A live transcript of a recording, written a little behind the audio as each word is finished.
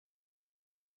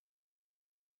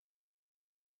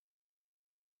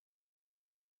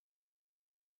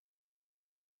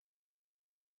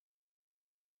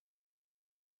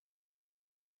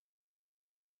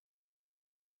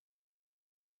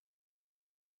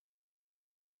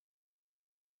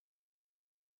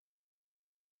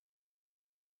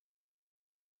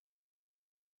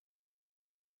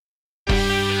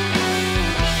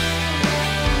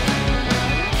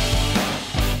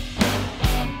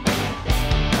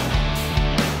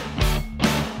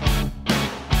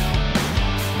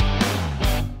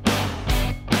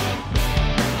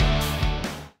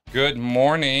Good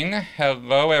morning.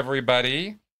 Hello,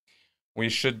 everybody. We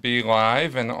should be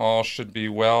live and all should be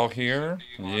well here.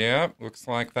 Yep, looks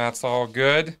like that's all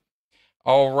good.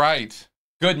 All right.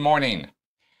 Good morning.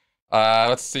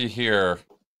 Let's see here.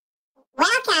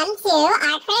 Welcome to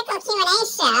our critical Q&A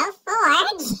show for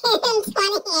June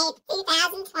 28th,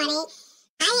 2020.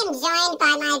 I am joined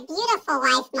by my beautiful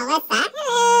wife, Melissa.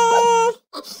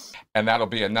 And that'll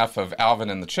be enough of Alvin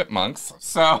and the Chipmunks.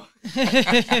 So,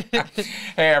 hey,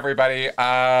 everybody.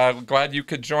 Glad you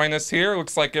could join us here.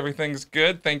 Looks like everything's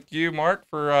good. Thank you, Mark,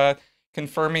 for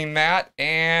confirming that.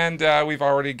 And we've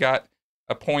already got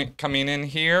a point coming in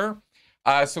here.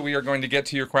 So we are going to get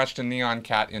to your question, Neon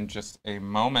Cat, in just a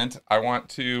moment. I want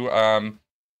to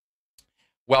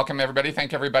welcome everybody.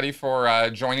 Thank everybody for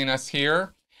joining us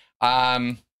here.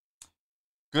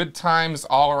 Good times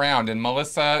all around. And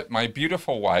Melissa, my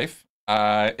beautiful wife,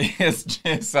 is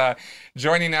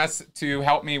joining us to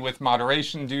help me with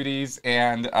moderation duties.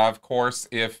 And of course,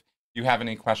 if you have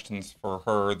any questions for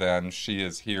her, then she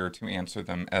is here to answer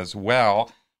them as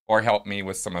well, or help me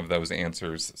with some of those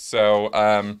answers.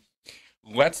 So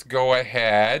let's go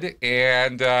ahead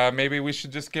and maybe we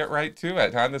should just get right to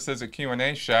it. Huh? This is a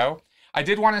Q&A show. I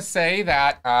did want to say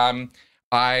that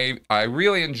I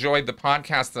really enjoyed the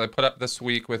podcast that I put up this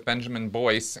week with Benjamin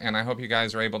Boyce, and I hope you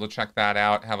guys are able to check that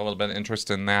out, have a little bit of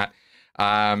interest in that.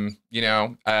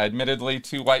 Admittedly,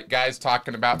 two white guys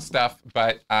talking about stuff,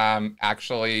 but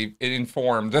actually it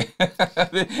informed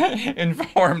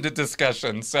a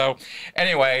discussion. So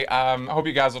anyway, I hope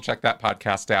you guys will check that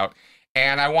podcast out.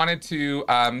 And I wanted to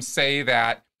say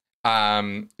that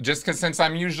just because since I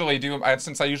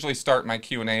usually start my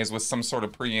Q&As with some sort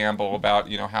of preamble about,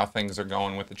 how things are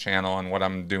going with the channel and what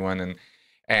I'm doing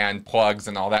and plugs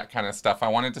and all that kind of stuff, I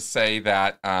wanted to say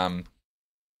that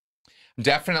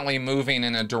definitely moving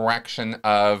in a direction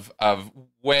of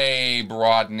way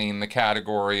broadening the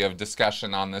category of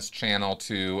discussion on this channel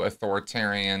to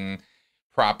authoritarian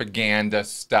propaganda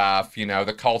stuff,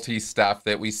 the culty stuff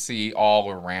that we see all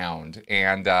around.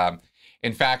 And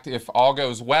in fact, if all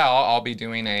goes well, I'll be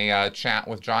doing a chat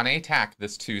with John Atack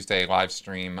this Tuesday live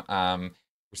stream. We're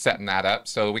setting that up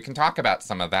so we can talk about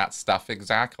some of that stuff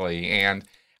exactly. And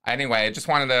anyway, I just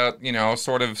wanted to,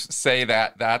 sort of say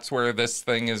that that's where this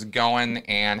thing is going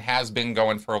and has been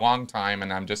going for a long time.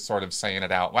 And I'm just sort of saying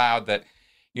it out loud that,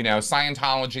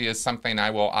 Scientology is something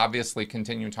I will obviously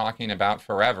continue talking about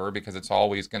forever because it's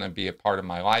always going to be a part of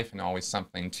my life and always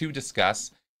something to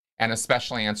discuss and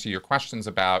especially answer your questions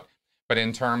about. But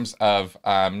in terms of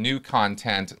new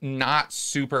content, not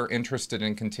super interested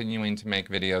in continuing to make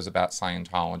videos about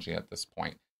Scientology at this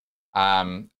point.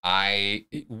 I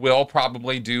will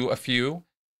probably do a few,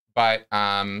 but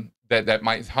that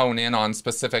might hone in on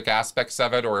specific aspects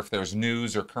of it, or if there's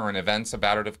news or current events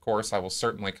about it, of course, I will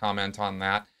certainly comment on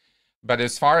that. But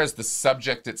as far as the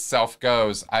subject itself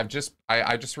goes, I just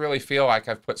really feel like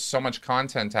I've put so much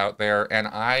content out there, and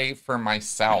I, for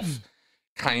myself,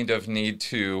 kind of need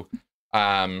to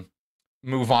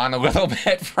move on a little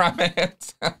bit from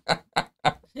it.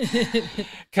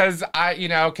 Because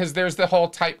there's the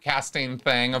whole typecasting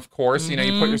thing, of course. You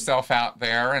put yourself out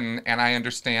there, and I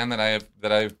understand that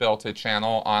I've built a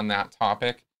channel on that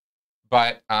topic,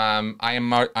 but I am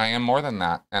more than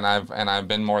that, and I've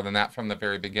been more than that from the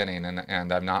very beginning,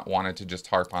 and I've not wanted to just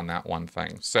harp on that one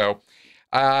thing. So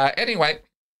anyway,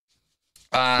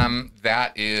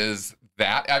 that is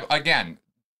that. Again,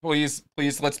 please,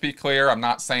 let's be clear. I'm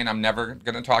not saying I'm never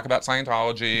going to talk about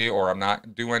Scientology, or I'm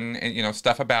not doing,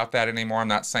 stuff about that anymore. I'm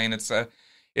not saying it's a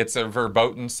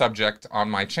verboten subject on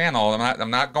my channel.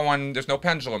 I'm not going, there's no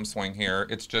pendulum swing here.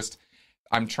 It's just,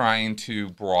 I'm trying to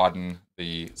broaden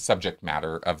the subject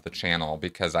matter of the channel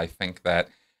because I think that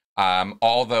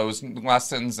all those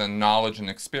lessons and knowledge and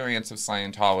experience of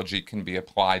Scientology can be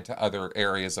applied to other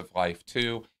areas of life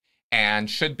too,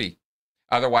 and should be.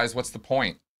 Otherwise, what's the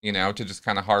point? To just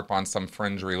kind of harp on some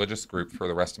fringe religious group for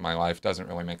the rest of my life doesn't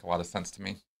really make a lot of sense to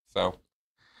me. So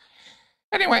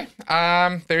anyway,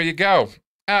 there you go.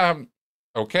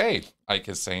 Okay. Ike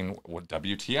is saying, what,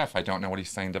 WTF? I don't know what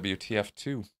he's saying WTF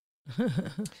to.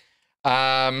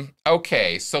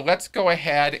 Okay, so let's go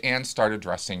ahead and start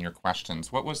addressing your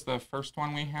questions. What was the first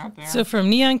one we had there? So from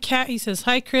Neon Cat, he says,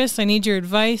 "Hi, Chris. I need your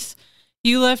advice.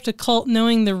 You left a cult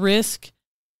knowing the risk.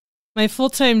 My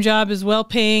full-time job is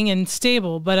well-paying and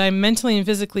stable, but I'm mentally and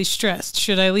physically stressed.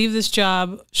 Should I leave this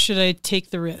job? Should I take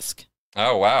the risk?"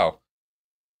 Oh, wow.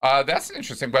 That's an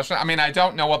interesting question. I mean, I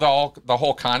don't know the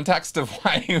whole context of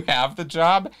why you have the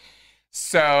job.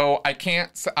 So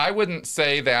I wouldn't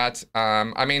say that,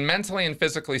 mentally and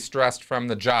physically stressed from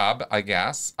the job, I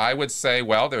guess. I would say,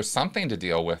 well, there's something to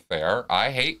deal with there.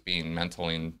 I hate being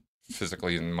mentally and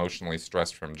physically and emotionally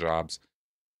stressed from jobs.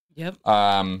 Yep.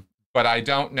 But I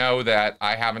don't know that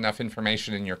I have enough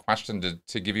information in your question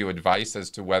to give you advice as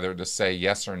to whether to say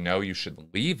yes or no, you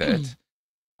should leave it.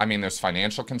 I mean, there's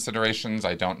financial considerations.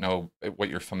 I don't know what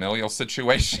your familial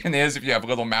situation is, if you have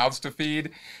little mouths to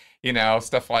feed, you know,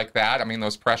 stuff like that. I mean,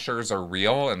 those pressures are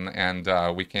real,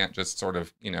 and we can't just sort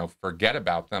of, you know, forget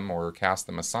about them or cast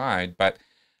them aside. But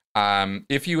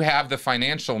if you have the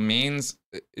financial means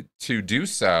to do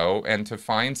so and to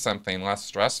find something less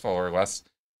stressful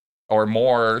or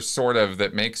more sort of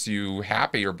that makes you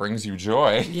happy or brings you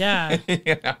joy, Yeah.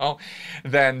 you know,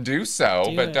 then do so.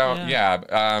 Do but it, don't, yeah.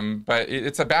 but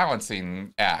it's a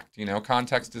balancing act, you know,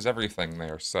 context is everything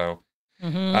there. So,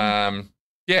 Mm-hmm.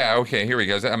 yeah, okay, here we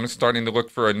go. I'm starting to look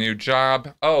for a new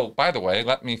job. Oh, by the way,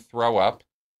 let me throw up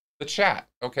the chat.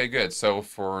 Okay, good. So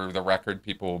for the record,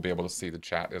 people will be able to see the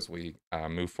chat as we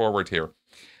move forward here.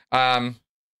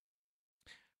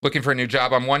 Looking for a new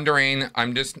job. I'm wondering,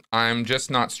 I'm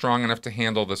just not strong enough to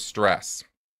handle the stress.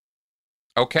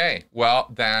 Okay,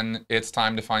 well, then it's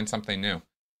time to find something new.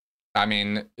 I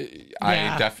mean, I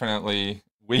Yeah. definitely,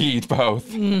 we both.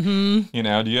 Mm-hmm. You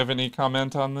know, do you have any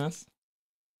comment on this?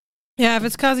 Yeah, if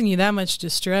it's causing you that much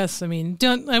distress, I mean,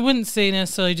 I wouldn't say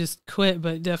necessarily just quit,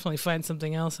 but definitely find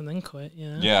something else and then quit, you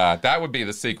know? Yeah, that would be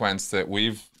the sequence that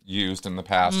we've used in the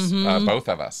past, Mhm. both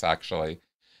of us actually,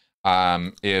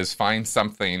 is find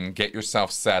something, get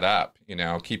yourself set up, you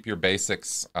know, keep your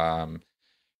basics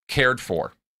cared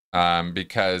for,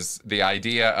 because the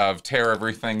idea of tear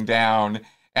everything down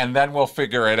and then we'll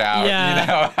figure it out, Yeah, you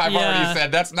know, I've already yeah.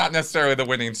 said that's not necessarily the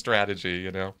winning strategy,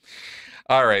 you know.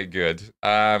 All right, good.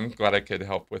 Glad I could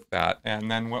help with that. And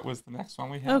then what was the next one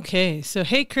we had? Okay, so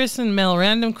hey, Chris and Mel,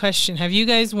 random question. Have you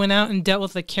guys went out and dealt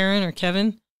with a Karen or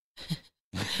Kevin?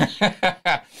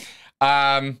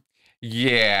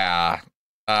 Yeah.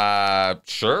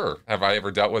 Sure. Have I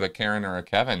ever dealt with a Karen or a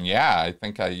Kevin? Yeah, I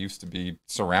think I used to be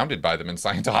surrounded by them in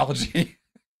Scientology.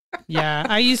 Yeah,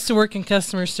 I used to work in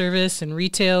customer service and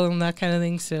retail and that kind of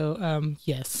thing. So,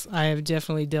 yes, I have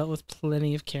definitely dealt with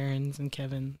plenty of Karens and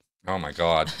Kevin. Oh my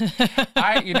God.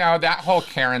 You know, that whole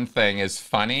Karen thing is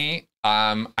funny.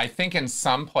 I think in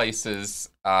some places,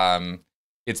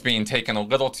 it's being taken a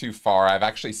little too far. I've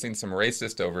actually seen some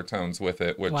racist overtones with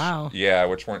it, which, Wow. yeah,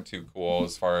 which weren't too cool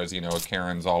as far as, you know, a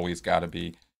Karen's always got to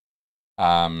be,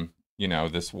 you know,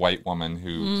 this white woman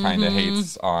who kind of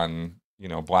hates on, you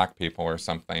know, black people or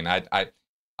something.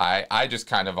 I just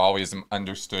kind of always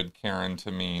understood Karen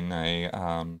to mean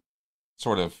a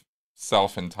sort of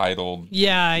self-entitled,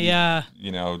 Yeah.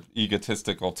 you know,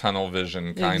 egotistical tunnel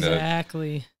vision kind of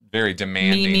Exactly. very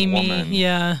demanding woman.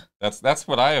 Yeah. That's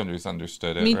what I always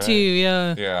understood it. Me right? too.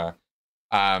 Yeah. Yeah.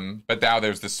 But now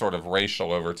there's this sort of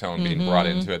racial overtone being brought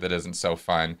into it that isn't so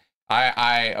fun.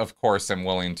 I of course am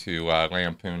willing to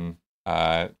lampoon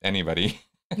anybody.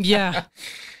 Yeah.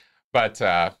 But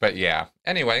yeah.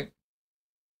 Anyway,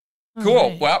 All cool.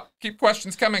 right. Well, keep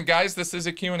questions coming, guys. This is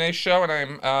a Q&A show,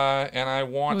 and I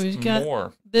want We've got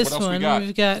more. This what else one, we got?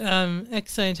 we've got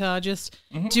ex-Scientologists.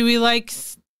 Mhm.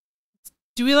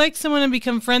 Do we like someone and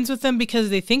become friends with them because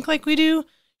they think like we do?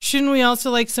 Shouldn't we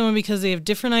also like someone because they have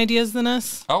different ideas than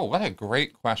us? Oh, what a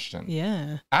great question.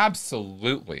 Yeah.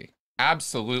 Absolutely.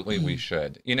 Absolutely, we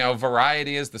should. You know,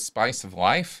 variety is the spice of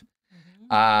life.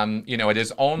 You know, it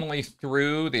is only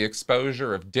through the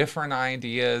exposure of different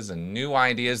ideas and new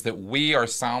ideas that we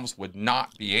ourselves would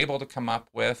not be able to come up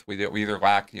with. We either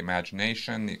lack the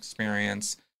imagination, the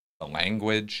experience, the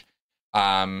language,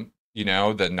 you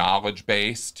know, the knowledge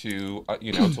base to,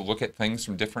 you know, to look at things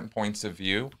from different points of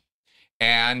view.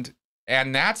 And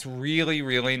that's really,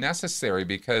 really necessary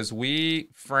because we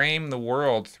frame the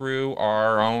world through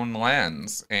our own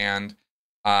lens. And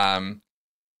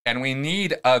we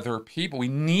need other people. We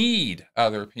need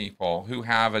other people who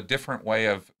have a different way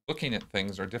of looking at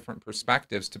things or different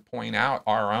perspectives to point out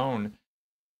our own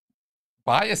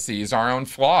biases, our own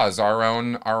flaws, our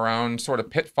own sort of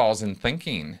pitfalls in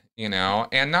thinking, you know,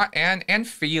 and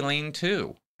feeling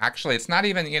too. Actually, it's not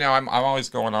even, you know, I'm always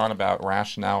going on about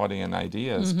rationality and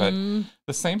ideas, but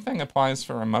the same thing applies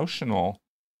for emotional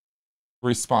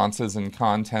responses and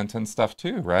content and stuff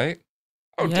too, right?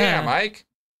 Oh, Yeah. damn, Mike.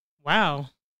 Wow.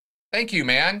 Thank you,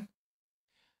 man.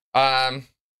 Have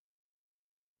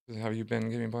you been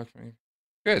giving back for me?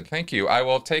 Good, thank you. I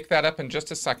will take that up in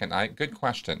just a second. Good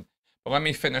question. But let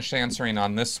me finish answering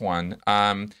on this one.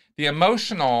 The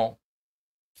emotional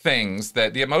things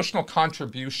the emotional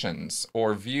contributions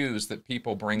or views that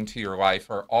people bring to your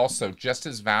life are also just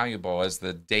as valuable as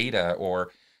the data or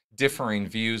differing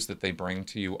views that they bring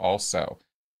to you also.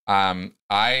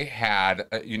 I had,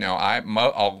 a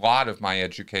lot of my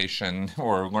education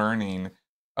or learning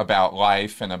about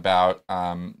life and about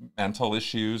mental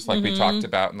issues, like we talked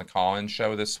about in the call-in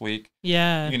show this week.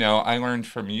 Yeah. I learned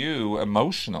from you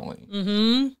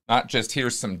emotionally, not just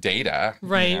here's some data.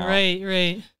 Right,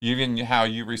 right. Even how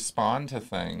you respond to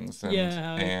things. And,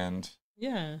 Yeah. And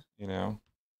yeah.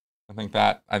 I think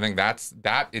that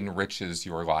enriches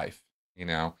your life,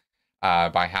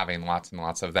 by having lots and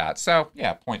lots of that. So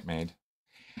yeah, point made.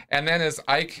 And then is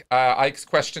Ike's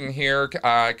question here.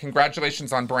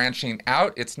 Congratulations on branching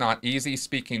out. It's not easy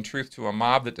speaking truth to a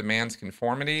mob that demands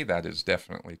conformity. That is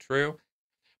definitely true.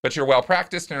 But you're well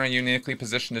practiced and are uniquely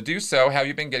positioned to do so. Have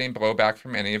you been getting blowback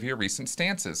from any of your recent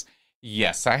stances?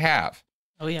 Yes, I have.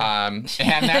 Oh, yeah.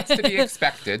 And that's to be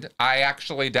expected. I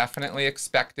actually definitely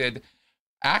expected,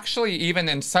 even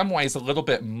in some ways, a little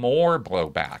bit more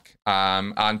blowback.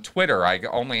 On Twitter, I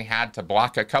only had to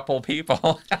block a couple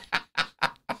people.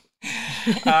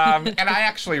 And I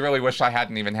actually really wish I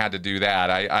hadn't even had to do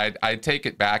that. I take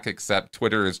it back, except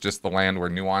Twitter is just the land where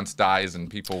nuance dies, and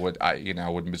people would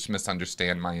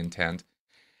misunderstand my intent.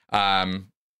 Yeah,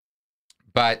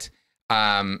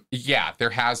 there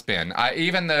has been.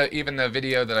 Even the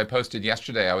video that I posted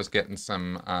yesterday, I was getting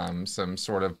some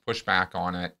sort of pushback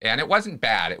on it, and it wasn't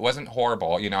bad. It wasn't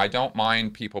horrible. I don't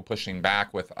mind people pushing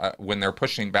back with when they're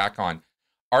pushing back on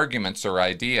arguments or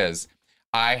ideas.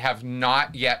 I have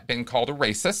not yet been called a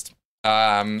racist,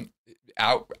 outright,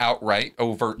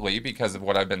 overtly, because of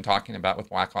what I've been talking about with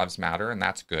Black Lives Matter, and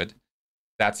that's good.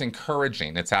 That's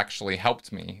encouraging. It's actually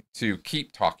helped me to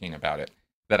keep talking about it,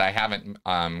 that I haven't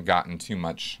gotten too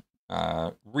much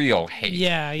real hate.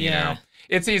 Yeah.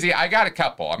 It's easy. I got a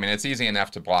couple. I mean, it's easy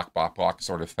enough to block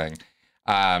sort of thing.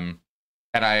 And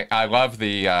I love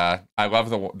the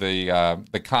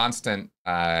constant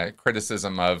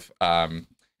criticism of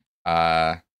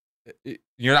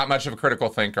you're not much of a critical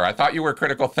thinker. I thought you were a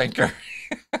critical thinker.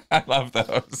 I love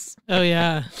those. Oh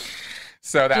yeah.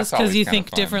 So that's just because you think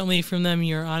differently from them,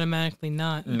 you're automatically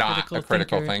not a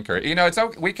critical thinker. It's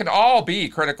okay. We can all be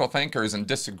critical thinkers and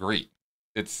disagree.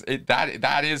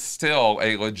 That is still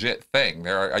a legit thing.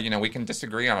 There are, we can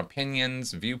disagree on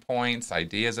opinions, viewpoints,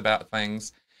 ideas about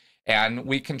things, and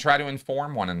we can try to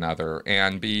inform one another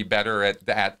and be better at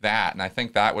that. And I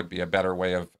think that would be a better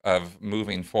way of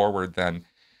moving forward than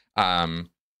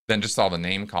just all the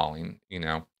name calling.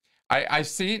 I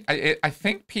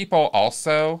think people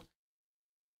also,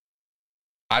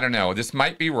 I don't know, this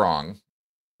might be wrong,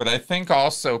 but I think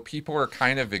also people are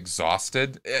kind of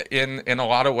exhausted in a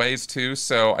lot of ways too.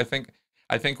 So I think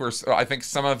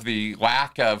some of the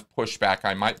lack of pushback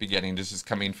I might be getting is just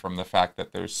coming from the fact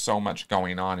that there's so much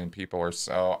going on and people are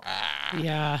so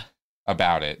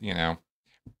about it,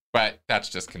 But that's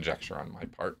just conjecture on my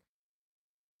part.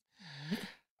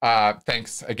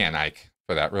 Thanks again, Ike,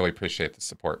 for that. Really appreciate the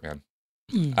support, man.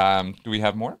 Do we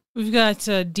have more? We've got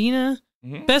Dina.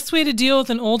 Mm-hmm. Best way to deal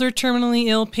with an older terminally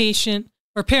ill patient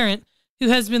or parent who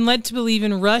has been led to believe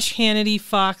in Rush, Hannity,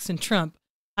 Fox, and Trump.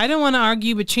 I don't want to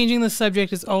argue, but changing the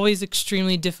subject is always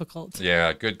extremely difficult.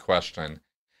 Yeah, good question.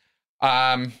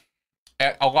 A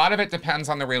lot of it depends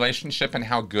on the relationship and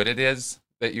how good it is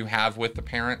that you have with the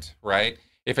parent, right?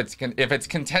 If it's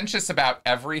contentious about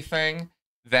everything,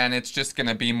 then it's just going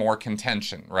to be more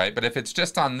contention, right? But if it's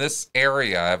just on this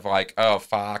area of like,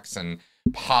 Fox and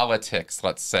politics,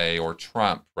 let's say, or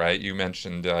Trump, right? You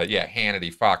mentioned,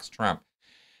 Hannity, Fox, Trump.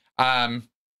 I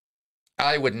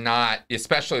would not,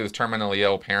 especially with terminally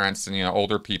ill parents and,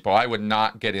 older people, I would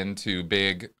not get into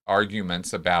big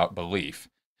arguments about belief.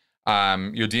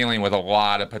 You're dealing with a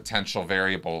lot of potential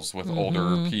variables with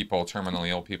older people, terminally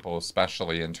ill people,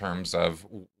 especially in terms of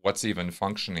what's even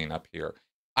functioning up here.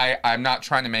 I'm not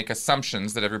trying to make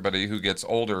assumptions that everybody who gets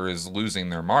older is losing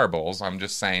their marbles. I'm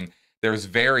just saying there's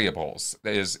variables.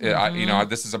 This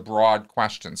is a broad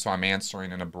question, so I'm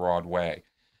answering in a broad way.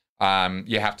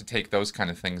 You have to take those kind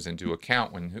of things into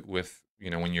account when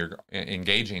you're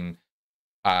engaging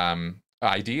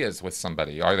ideas with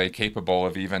somebody. Are they capable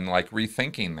of even like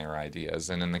rethinking their ideas?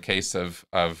 And in the case of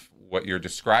what you're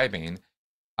describing,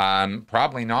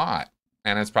 probably not.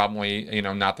 And it's probably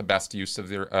not the best use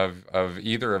of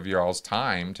either of y'all's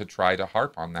time to try to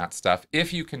harp on that stuff.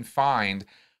 If you can find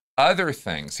other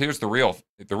things, here's the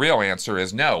real answer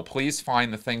is no. Please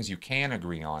find the things you can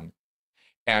agree on,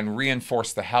 and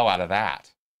reinforce the hell out of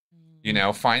that.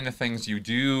 Find the things you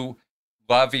do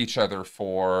love each other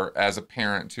for as a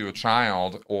parent to a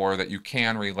child, or that you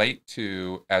can relate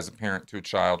to as a parent to a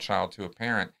child to a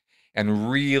parent, and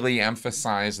really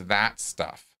emphasize that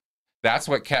stuff. That's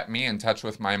what kept me in touch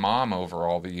with my mom over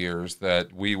all the years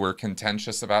that we were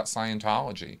contentious about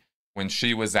Scientology. when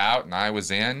she was out and I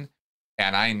was in,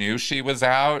 and I knew she was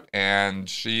out and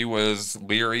she was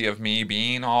leery of me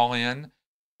being all in.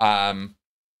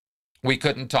 We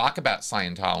couldn't talk about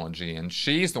Scientology, and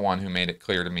she's the one who made it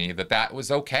clear to me that that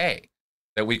was okay,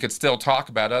 that we could still talk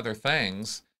about other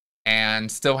things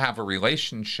and still have a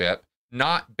relationship,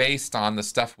 not based on the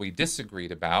stuff we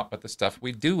disagreed about, but the stuff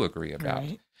we do agree about.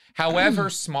 Right. However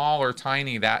small or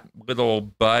tiny that little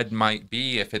bud might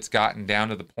be, if it's gotten down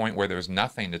to the point where there's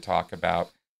nothing to talk about,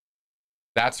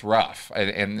 that's rough.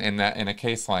 And in a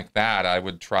case like that, I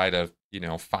would try to,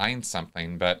 find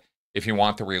something. But if you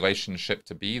want the relationship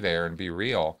to be there and be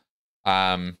real,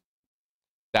 I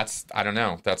don't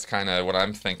know. That's kind of what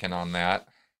I'm thinking on that.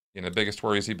 The biggest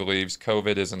worries he believes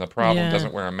COVID isn't a problem,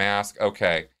 doesn't wear a mask.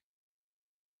 Okay.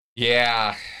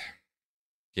 Yeah,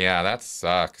 that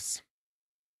sucks.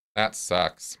 That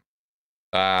sucks.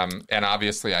 And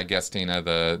obviously, I guess, Dina,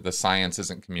 the science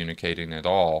isn't communicating at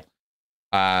all.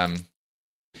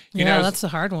 That's a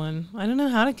hard one. I don't know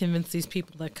how to convince these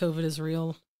people that COVID is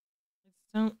real. I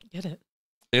just don't get it.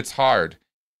 It's hard.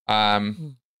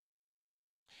 One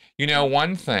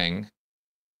thing,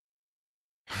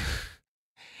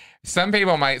 some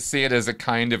people might see it as a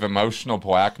kind of emotional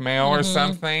blackmail or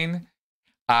something.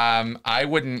 I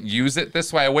wouldn't use it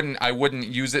this way. I wouldn't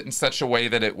use it in such a way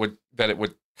that it would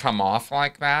come off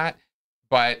like that.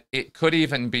 But it could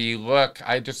even be, look,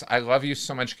 I love you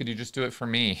so much. Could you just do it for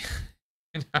me?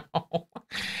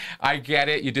 I get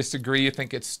it. You disagree. You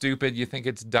think it's stupid. You think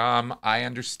it's dumb. I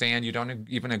understand. You don't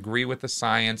even agree with the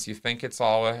science. You think it's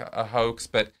all a hoax.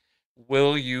 But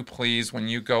will you please, when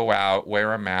you go out,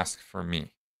 wear a mask for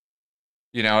me?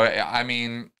 I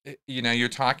mean, you're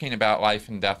talking about life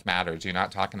and death matters. You're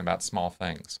not talking about small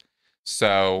things.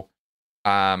 So,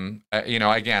 again,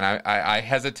 I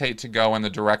hesitate to go in the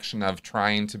direction of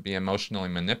trying to be emotionally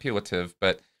manipulative,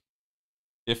 but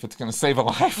if it's going to save a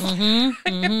life,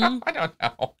 I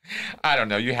don't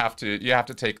know. You have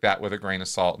to take that with a grain of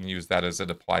salt and use that as it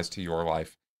applies to your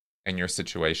life and your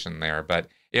situation there. But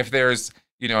if there's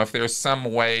some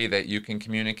way that you can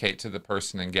communicate to the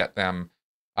person and get them,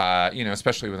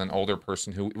 especially with an older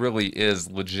person who really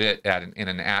is legit in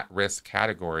an at-risk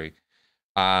category,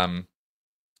 and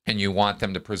you want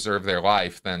them to preserve their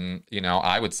life, then,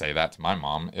 I would say that to my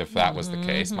mom if that was the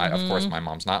case. Of course, my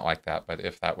mom's not like that, but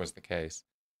if that was the case,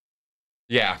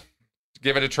 yeah,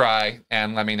 give it a try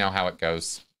and let me know how it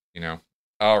goes.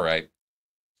 All right.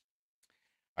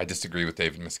 I disagree with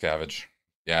David Miscavige.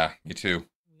 Yeah, me too.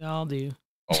 We all do.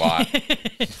 A lot.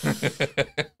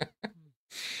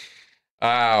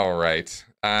 All right.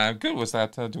 Good. Was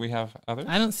that, do we have others?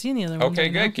 I don't see any other ones. Okay,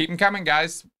 good. Keep them coming,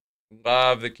 guys.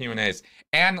 Love the Q&As.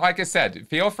 And like I said,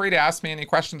 feel free to ask me any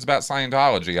questions about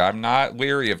Scientology. I'm not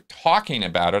leery of talking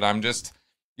about it. I'm just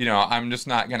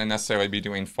not going to necessarily be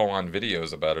doing full-on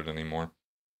videos about it anymore.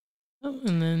 Oh,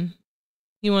 and then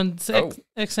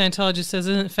ex-Scientologist says,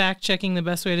 isn't fact-checking the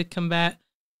best way to combat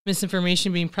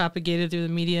misinformation being propagated through the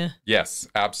media? Yes,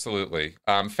 absolutely.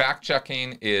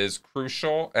 Fact-checking is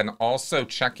crucial, and also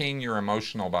checking your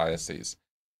emotional biases.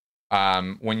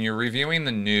 When you're reviewing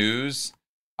the news,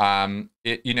 there's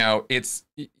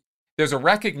a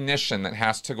recognition that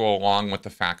has to go along with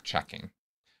the fact-checking.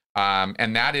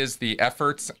 And that is the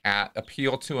efforts at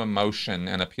appeal to emotion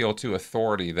and appeal to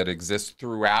authority that exists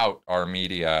throughout our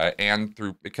media and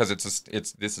because this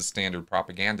is standard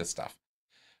propaganda stuff.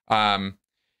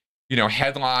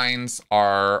 Headlines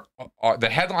are the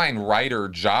headline writer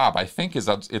job, I think, is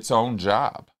its own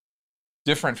job.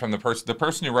 Different from the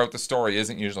person who wrote the story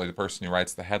isn't usually the person who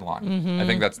writes the headline. I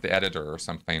think that's the editor or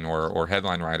something, or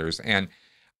headline writers. And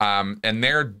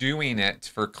they're doing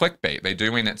it for clickbait. They're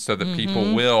doing it so that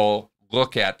people will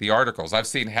look at the articles. I've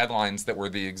seen headlines that were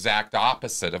the exact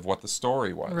opposite of what the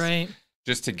story was, right?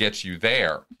 Just to get you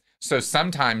there. So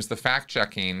sometimes the fact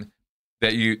checking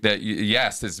that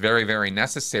yes, is very, very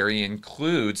necessary,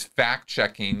 includes fact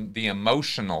checking the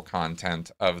emotional content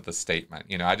of the statement.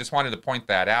 I just wanted to point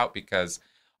that out because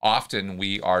often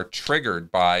we are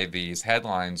triggered by these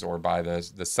headlines or by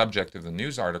the subject of the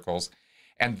news articles.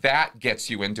 And that gets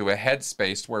you into a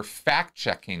headspace where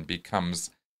fact-checking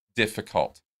becomes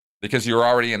difficult because you're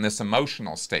already in this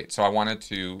emotional state. So I wanted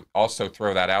to also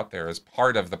throw that out there as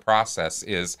part of the process,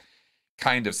 is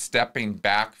kind of stepping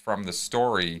back from the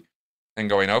story and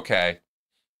going, okay,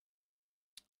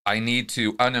 I need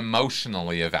to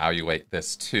unemotionally evaluate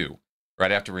this too, right?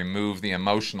 I have to remove the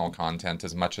emotional content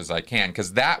as much as I can,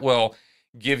 because that will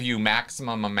give you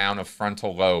maximum amount of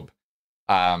frontal lobe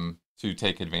to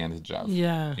take advantage of.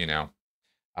 Yeah.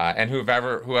 And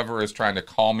whoever is trying to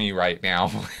call me right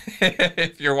now,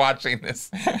 if you're watching this,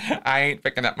 I ain't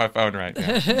picking up my phone right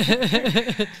now.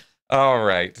 All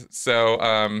right. So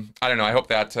I don't know. I hope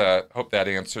that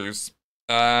answers.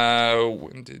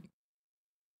 When did?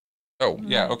 Oh,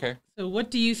 yeah. Okay. So,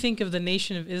 what do you think of the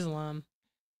Nation of Islam?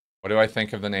 What do I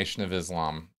think of the Nation of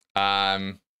Islam?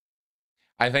 I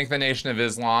think the Nation of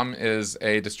Islam is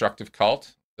a destructive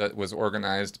cult that was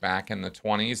organized back in the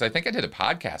 20s. I think I did a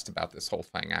podcast about this whole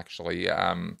thing, actually.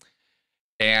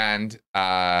 And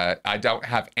I don't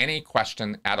have any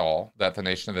question at all that the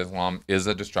Nation of Islam is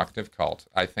a destructive cult.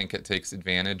 I think it takes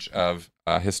advantage of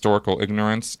historical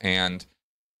ignorance and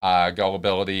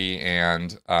gullibility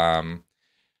and a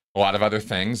lot of other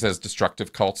things, as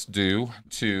destructive cults do,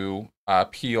 to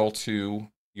appeal to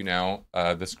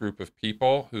this group of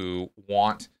people who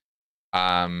want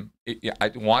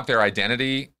their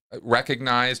identity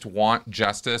recognized, want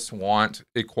justice, want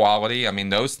equality. I mean,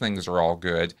 those things are all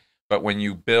good. But when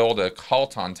you build a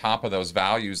cult on top of those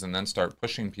values and then start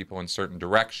pushing people in certain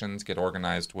directions, get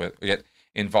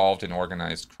involved in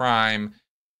organized crime,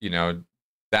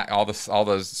 that all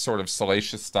those sort of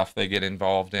salacious stuff they get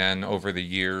involved in over the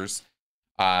years,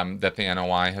 that the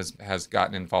NOI has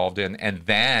gotten involved in, and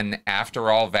then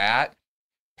after all that,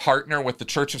 partner with the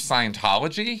Church of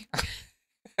Scientology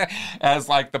as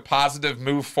like the positive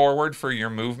move forward for your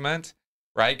movement.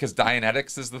 Right, because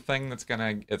Dianetics is the thing that's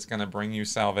gonna bring you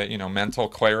mental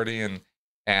clarity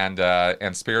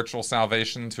and spiritual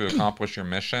salvation to accomplish your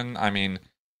mission. I mean,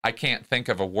 I can't think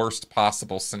of a worst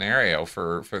possible scenario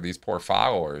for these poor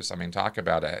followers. I mean, talk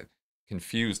about a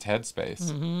confused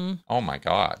headspace. Mm-hmm. Oh my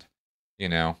God,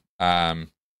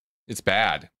 it's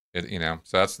bad.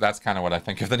 So that's kind of what I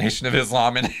think of the Nation of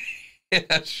Islam in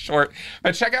a short.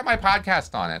 But check out my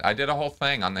podcast on it. I did a whole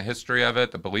thing on the history of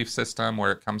it, the belief system,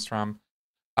 where it comes from.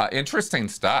 Interesting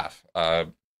stuff.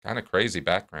 Kind of crazy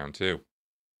background too.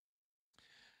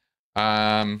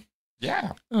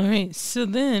 Yeah. All right. So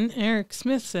then Eric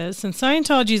Smith says, since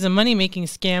Scientology is a money-making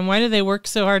scam, why do they work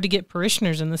so hard to get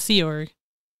parishioners in the Sea Org?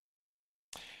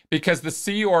 Because the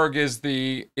Sea Org is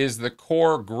the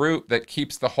core group that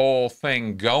keeps the whole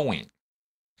thing going.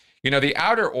 The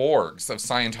outer orgs of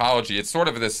Scientology, it's sort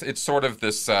of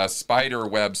this spider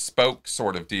web spoke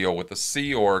sort of deal with the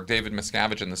Sea Org, David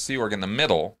Miscavige and the Sea Org in the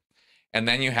middle. And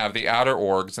then you have the outer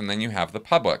orgs, and then you have the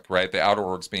public, right? The outer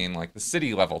orgs being like the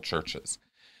city level churches.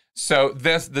 So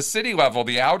the city level,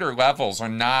 the outer levels are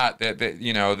not,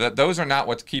 those are not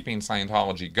what's keeping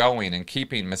Scientology going and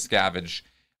keeping Miscavige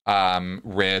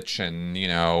rich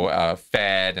and,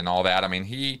 fed and all that. I mean,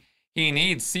 He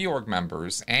needs Sea Org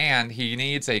members, and he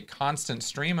needs a constant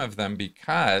stream of them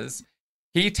because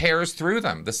he tears through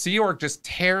them. The Sea Org just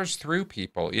tears through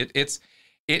people. It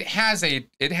has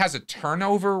a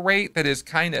turnover rate that is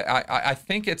kind of, I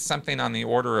think it's something on the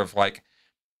order of like,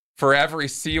 for every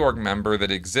Sea Org member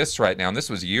that exists right now, and this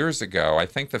was years ago, I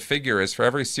think the figure is for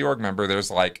every Sea Org member,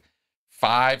 there's like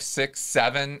 5, 6,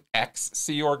 7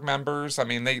 ex-Sea Org members. I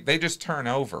mean, they just turn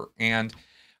over, and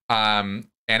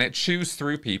it chews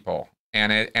through people,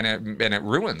 and it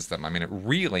ruins them. I mean, it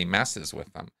really messes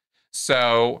with them.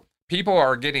 So people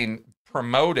are getting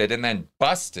promoted and then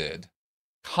busted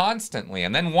constantly.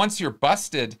 And then once you're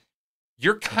busted,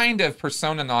 you're kind of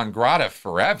persona non grata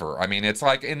forever. I mean, it's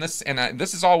like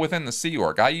this is all within the Sea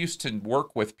Org. I used to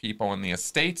work with people in the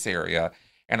estates area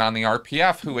and on the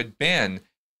RPF who had been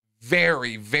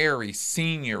very, very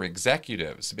senior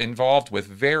executives involved with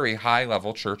very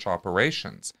high-level church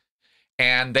operations.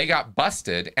 And they got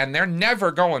busted, and they're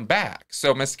never going back.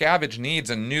 So Miscavige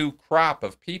needs a new crop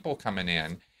of people coming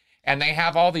in, and they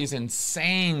have all these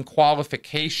insane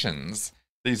qualifications,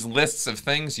 these lists of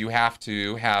things you have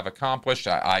to have accomplished.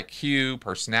 IQ,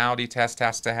 personality test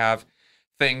has to have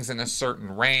things in a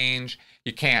certain range.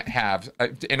 You can't have,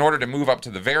 in order to move up to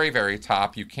the very, very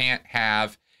top, you can't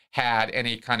have had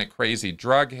any kind of crazy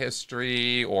drug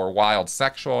history or wild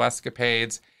sexual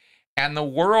escapades. And the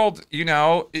world,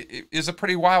 is a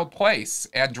pretty wild place,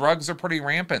 and drugs are pretty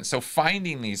rampant. So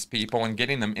finding these people and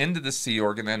getting them into the Sea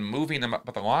Org and then moving them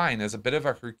up the line is a bit of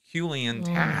a Herculean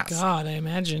task. Oh, God, I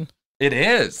imagine. It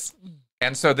is.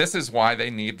 And so this is why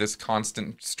they need this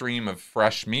constant stream of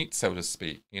fresh meat, so to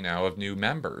speak, of new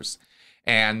members.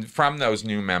 And from those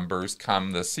new members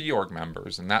come the Sea Org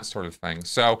members and that sort of thing.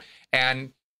 So,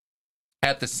 and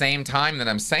at the same time that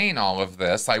I'm saying all of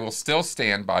this, I will still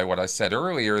stand by what I said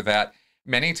earlier, that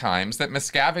many times that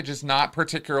Miscavige is not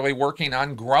particularly working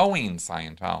on growing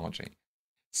Scientology.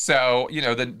 So,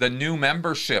 the new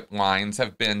membership lines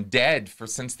have been dead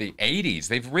since the 80s.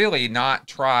 They've really not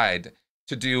tried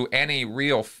to do any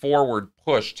real forward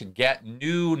push to get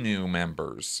new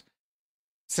members.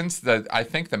 Since I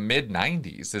think the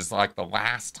mid-90s is like the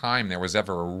last time there was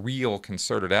ever a real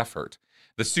concerted effort.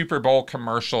 the Super Bowl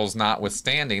commercials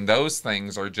notwithstanding, those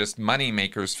things are just money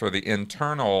makers for the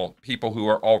internal people who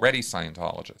are already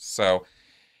Scientologists. So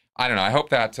I don't know. I hope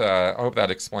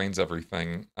that explains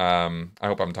everything. I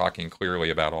hope I'm talking clearly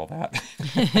about all that.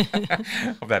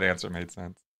 Hope that answer made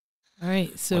sense. All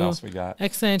right. So what else we got?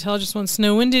 Ex-Scientologist wants to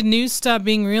know, when did news stop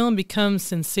being real and become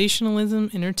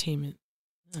sensationalism entertainment?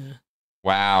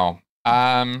 Wow.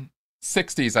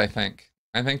 60s, I think.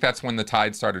 I think that's when the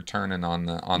tide started turning on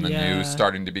the news,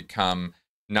 starting to become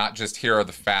not just here are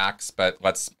the facts, but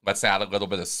let's add a little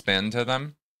bit of spin to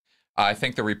them. I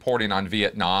think the reporting on the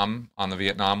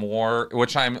Vietnam War,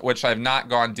 which I've not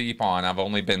gone deep on. I've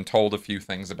only been told a few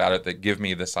things about it that give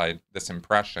me this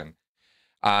impression.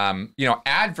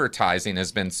 Advertising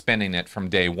has been spinning it from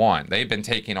day one. They've been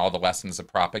taking all the lessons of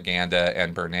propaganda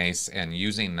and Bernays and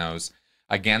using those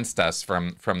against us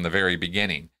from the very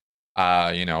beginning.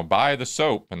 Buy the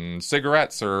soap and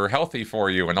cigarettes are healthy for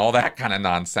you and all that kind of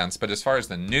nonsense. But as far as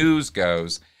the news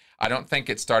goes, I don't think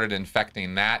it started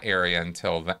infecting that area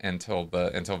until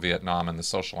Vietnam and the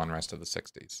social unrest of the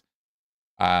 60s.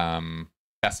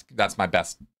 That's my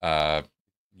best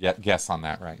guess on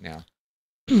that right now.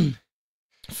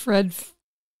 Fred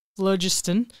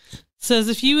Phlogiston says,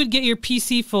 if you would get your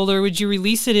PC folder, would you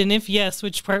release it? And if yes,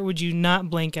 which part would you not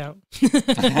blank out?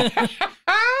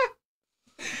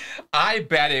 I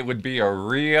bet it would be a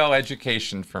real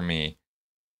education for me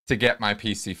to get my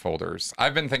PC folders.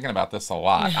 I've been thinking about this a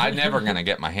lot. I'm never going to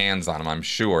get my hands on them, I'm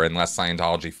sure, unless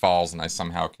Scientology falls and I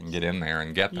somehow can get in there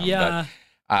and get them. Yeah.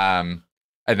 But,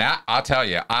 and that, I'll tell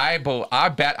you, I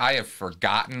bet I have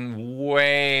forgotten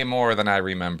way more than I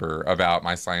remember about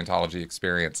my Scientology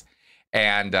experience.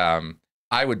 And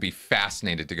I would be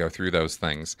fascinated to go through those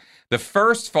things. The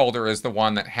first folder is the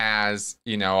one that has,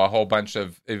 a whole bunch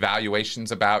of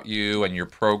evaluations about you and your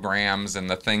programs and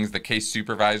the things the case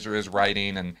supervisor is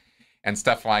writing and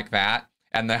stuff like that.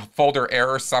 And the folder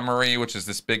error summary, which is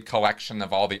this big collection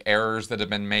of all the errors that have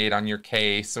been made on your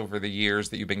case over the years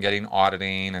that you've been getting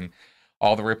auditing and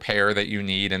all the repair that you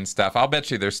need and stuff. I'll bet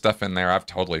you there's stuff in there I've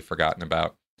totally forgotten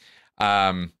about.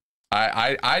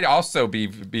 I'd also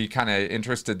be kind of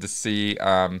interested to see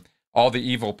all the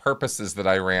evil purposes that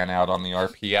I ran out on the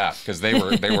RPF, because they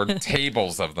were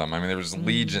tables of them. I mean, there was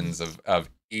legions of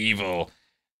evil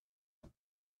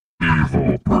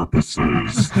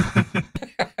purposes.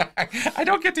 I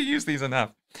don't get to use these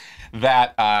enough.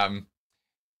 That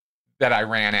I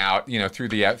ran out, through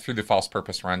the false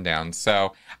purpose rundown.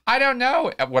 So I don't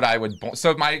know what I would.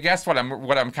 So my guess, what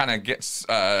I'm kind of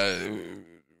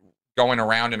going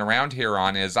around and around here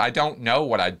on is I don't know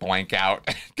what I'd blank out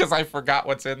because I forgot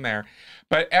what's in there.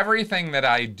 But everything that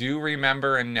I do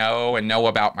remember and know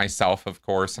about myself, of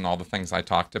course, and all the things I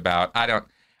talked about, I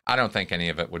don't think any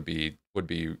of it would be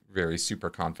very super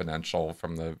confidential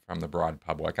from the broad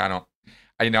public.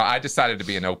 I decided to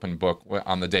be an open book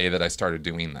on the day that I started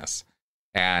doing this.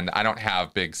 And I don't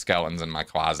have big skeletons in my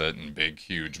closet and big,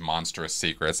 huge, monstrous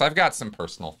secrets. I've got some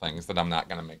personal things that I'm not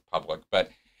going to make public,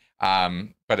 but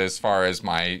as far as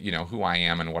my, who I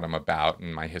am and what I'm about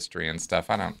and my history and stuff,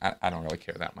 I don't really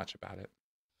care that much about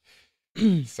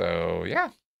it. So, yeah.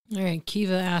 All right.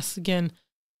 Kiva asks again,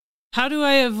 how do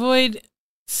I avoid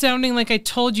sounding like I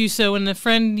told you so when a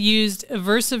friend used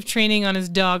aversive training on his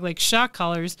dog, like shock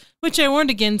collars, which I warned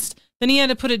against? Then he had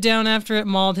to put it down after it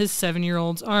mauled his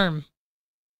 7-year-old's arm.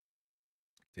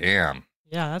 Damn.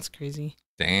 Yeah, that's crazy.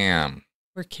 Damn.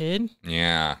 Poor kid.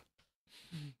 Yeah.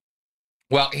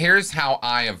 Well, here's how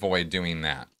I avoid doing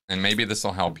that, and maybe this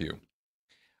will help you.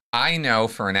 I know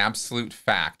for an absolute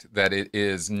fact that it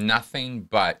is nothing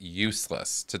but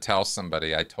useless to tell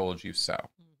somebody I told you so.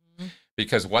 Mm-hmm.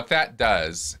 Because what that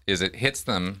does is it hits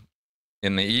them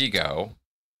in the ego,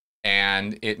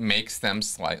 and it makes them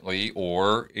slightly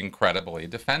or incredibly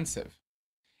defensive.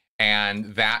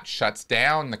 And that shuts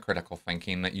down the critical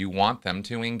thinking that you want them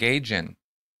to engage in.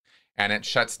 And it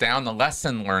shuts down the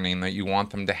lesson learning that you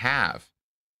want them to have.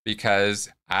 Because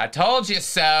I told you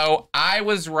so, I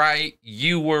was right,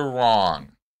 you were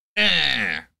wrong.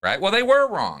 Right? Well, they were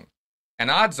wrong. And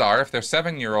odds are, if their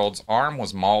 7-year-old's arm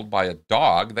was mauled by a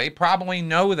dog, they probably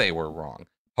know they were wrong.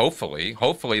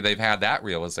 Hopefully they've had that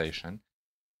realization.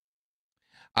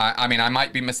 I mean, I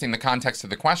might be missing the context of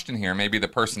the question here. Maybe the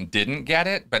person didn't get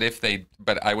it, but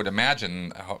I would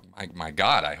imagine, oh, my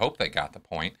God, I hope they got the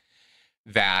point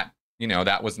that,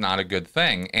 that was not a good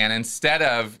thing. And instead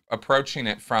of approaching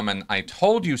it from an I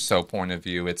told you so point of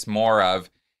view, it's more of,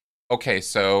 okay,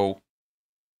 so,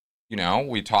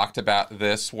 we talked about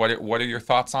this. What are your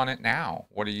thoughts on it now?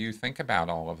 What do you think about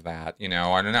all of that? I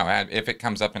don't know. If it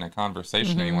comes up in a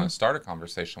conversation and you want to start a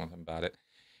conversation with them about it,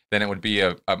 then it would be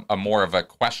a more of a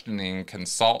questioning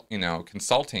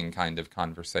consulting kind of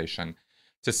conversation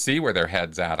to see where their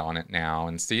head's at on it now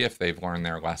and see if they've learned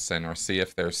their lesson or see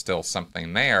if there's still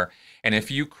something there. And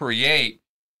if you create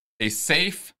a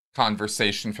safe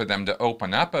conversation for them to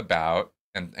open up about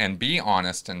and be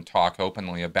honest and talk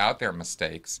openly about their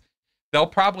mistakes, they'll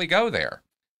probably go there.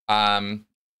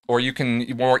 Or you can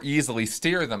more easily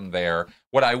steer them there.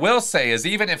 What I will say is,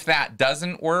 even if that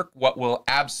doesn't work, what will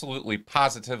absolutely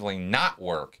positively not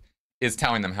work is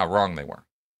telling them how wrong they were.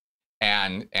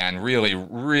 And really,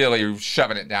 really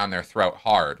shoving it down their throat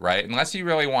hard, right? Unless you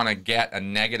really want to get a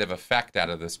negative effect out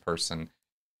of this person,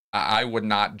 I would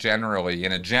not generally,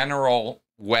 in a general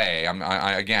way,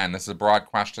 again, this is a broad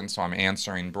question, so I'm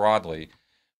answering broadly,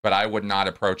 but I would not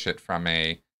approach it from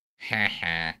a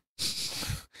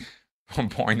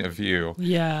point of view.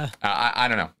 Yeah. I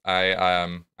don't know.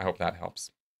 I hope that helps.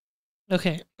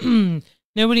 Okay.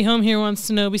 Nobody home here wants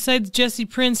to know, besides Jesse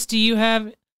Prince, do you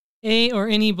have or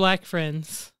any black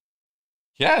friends?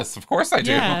 Yes, of course I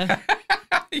do. Yeah.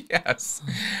 Yes,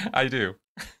 I do.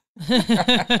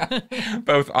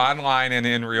 Both online and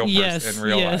in real Yes, in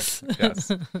real yes. life.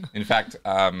 Yes. In fact,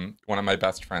 one of my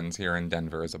best friends here in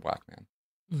Denver is a black man.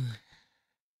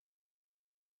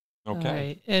 Okay. All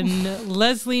right. And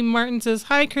Leslie Martin says,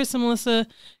 "Hi, Chris and Melissa.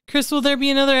 Chris, will there be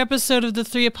another episode of The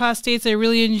Three Apostates? I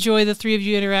really enjoy the three of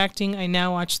you interacting. I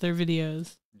now watch their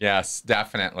videos." Yes,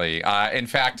 definitely. In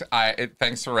fact,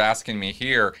 thanks for asking me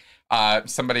here.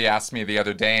 Somebody asked me the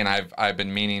other day, and I've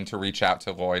been meaning to reach out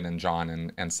to Lloyd and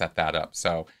John and set that up.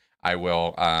 So I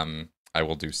will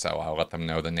do so. I'll let them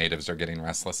know the natives are getting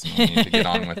restless and we need to get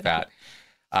on with that.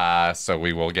 So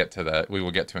we will get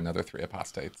to another Three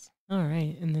Apostates. All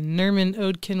right. And then Nerman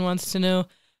Odkin wants to know,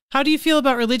 how do you feel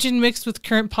about religion mixed with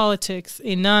current politics,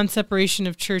 a non-separation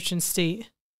of church and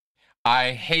state?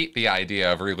 I hate the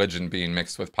idea of religion being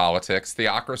mixed with politics.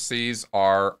 Theocracies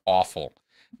are awful.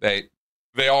 They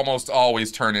almost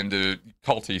always turn into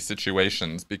culty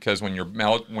situations because when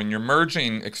you're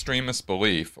merging extremist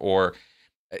belief or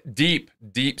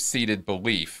deep-seated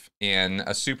belief in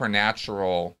a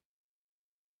supernatural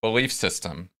belief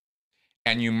system,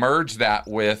 and you merge that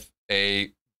with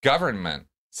a government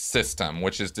system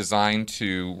which is designed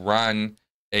to run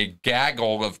a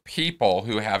gaggle of people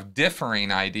who have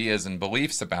differing ideas and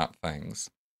beliefs about things,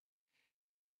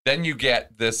 then you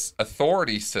get this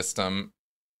authority system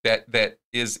that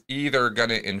is either going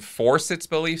to enforce its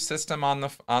belief system on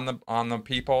the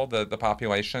people, the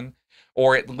population,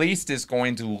 or at least is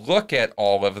going to look at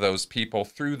all of those people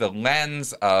through the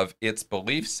lens of its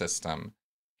belief system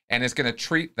and is going to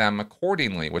treat them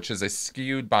accordingly, which is a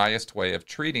skewed, biased way of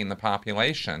treating the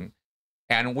population.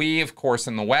 And we, of course,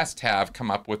 in the West have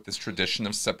come up with this tradition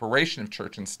of separation of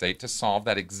church and state to solve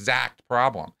that exact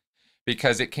problem,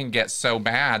 because it can get so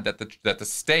bad that the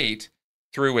state,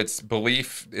 through its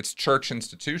belief, its church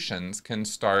institutions, can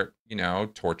start,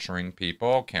 torturing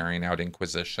people, carrying out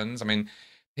inquisitions. I mean,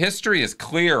 history is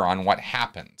clear on what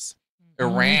happens.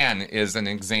 Iran is an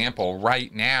example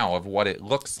right now of what it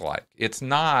looks like. It's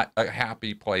not a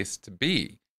happy place to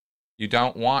be. You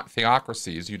don't want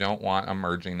theocracies. You don't want a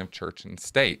merging of church and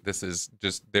state.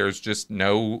 There's just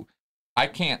no, I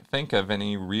can't think of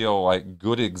any real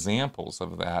good examples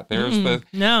of that. There's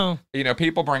no.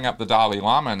 People bring up the Dalai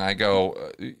Lama and I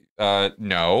go,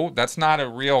 no, that's not a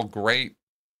real great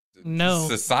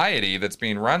society that's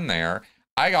being run there.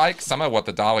 I like some of what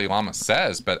the Dalai Lama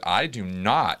says, but I do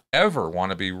not ever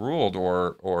want to be ruled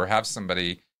or have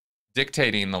somebody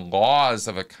dictating the laws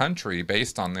of a country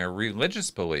based on their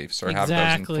religious beliefs or have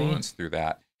those influenced through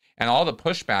that. And all the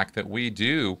pushback that we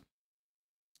do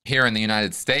here in the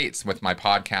United States with my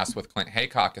podcast with Clint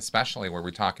Haycock, especially, where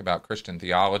we talk about Christian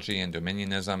theology and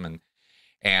dominionism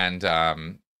and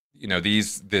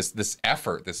this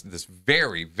effort, this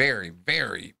very, very,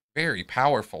 very, very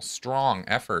powerful, strong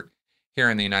effort here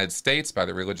in the United States by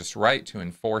the religious right to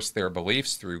enforce their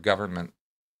beliefs through government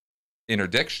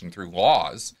interdiction, through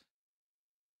laws.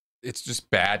 It's just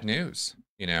bad news.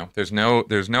 There's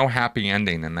no happy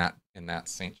ending in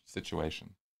that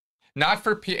situation. Not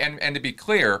for and to be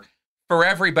clear, for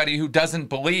everybody who doesn't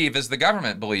believe as the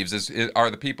government believes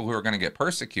are the people who are going to get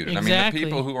persecuted. Exactly. I mean, the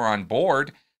people who are on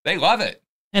board, they love it.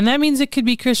 And that means it could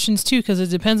be Christians too, because it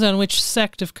depends on which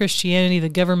sect of Christianity the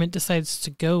government decides to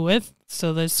go with.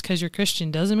 So that's because you're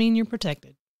Christian doesn't mean you're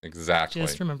protected. Exactly.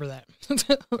 Just remember that.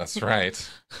 That's right.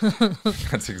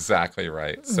 That's exactly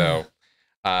right. So,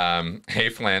 hey,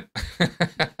 Flint.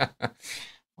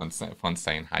 Flint's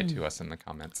saying hi to us in the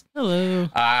comments. Hello.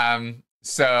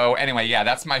 So anyway, yeah,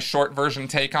 that's my short version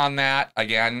take on that.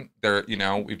 Again,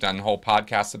 we've done whole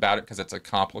podcasts about it because it's a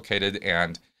complicated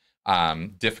and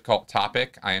difficult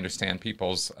topic. I understand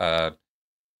people's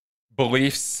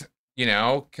beliefs,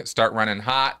 start running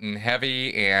hot and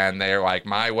heavy, and they're like,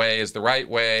 my way is the right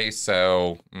way.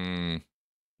 So, no,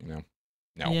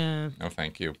 no,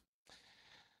 thank you.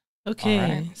 Okay,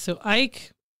 right. So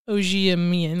Ike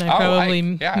Ojiamian, I Oh,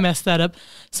 probably Ike, yeah. messed that up.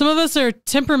 Some of us are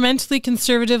temperamentally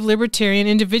conservative, libertarian,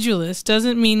 individualist.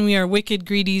 Doesn't mean we are wicked,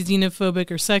 greedy, xenophobic,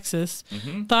 or sexist.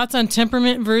 Mhm. Thoughts on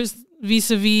temperament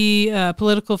vis-a-vis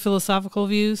political, philosophical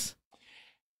views?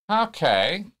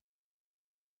 Okay.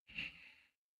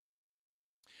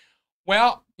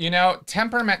 Well,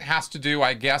 temperament has to do,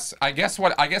 I guess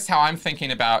how I'm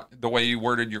thinking about the way you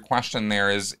worded your question there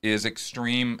is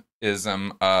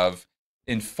extremism of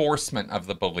enforcement of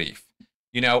the belief.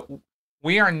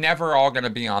 We are never all going to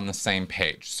be on the same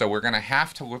page. So we're going to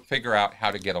have to figure out how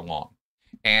to get along.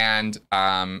 And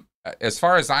as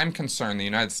far as I'm concerned, the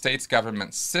United States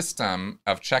government system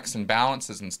of checks and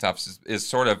balances and stuff is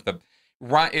sort of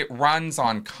it runs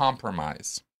on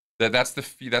compromise. That's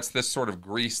the sort of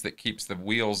grease that keeps the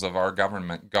wheels of our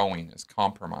government going, is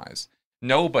compromise.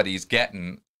 Nobody's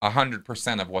getting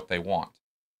 100% of what they want.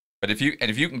 But if you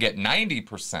can get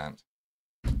 90%,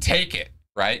 take it,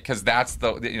 right? Because that's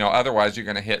otherwise you're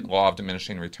going to hit law of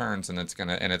diminishing returns, and it's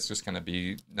just going to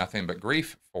be nothing but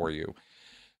grief for you.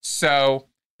 So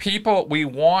we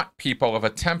want people of a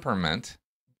temperament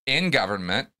in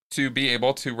government to be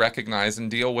able to recognize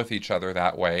and deal with each other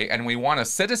that way. And we want a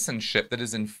citizenship that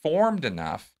is informed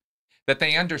enough that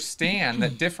they understand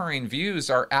that differing views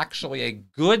are actually a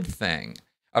good thing.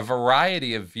 A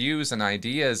variety of views and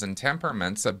ideas and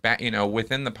temperaments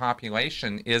within the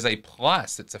population is a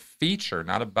plus. It's a feature,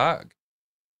 not a bug.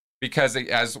 Because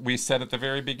as we said at the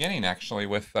very beginning, actually,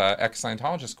 with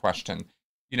ex-Scientologist question,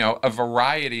 a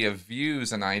variety of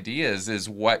views and ideas is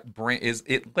what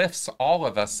it lifts all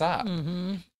of us up.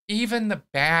 Mm-hmm. Even the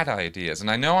bad ideas.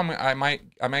 And I know I might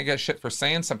get shit for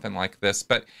saying something like this,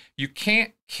 but you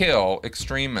can't kill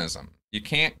extremism. You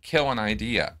can't kill an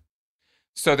idea.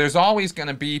 So there's always going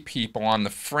to be people on the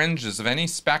fringes of any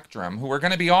spectrum who are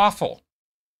going to be awful,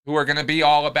 who are going to be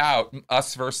all about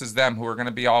us versus them, who are going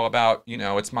to be all about,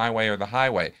 it's my way or the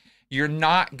highway. You're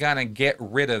not going to get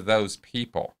rid of those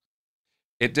people.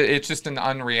 It's just an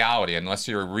unreality unless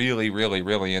you're really, really,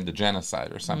 really into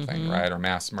genocide or something, mm-hmm. right? Or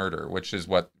mass murder, which is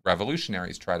what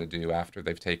revolutionaries try to do after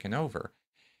they've taken over.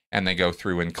 And they go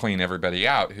through and clean everybody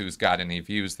out who's got any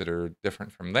views that are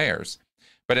different from theirs.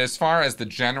 But as far as the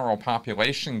general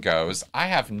population goes, I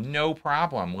have no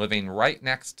problem living right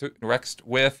next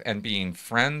with and being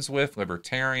friends with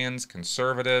libertarians,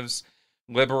 conservatives,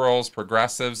 liberals,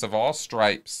 progressives of all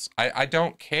stripes. I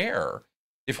don't care.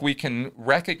 If we can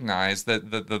recognize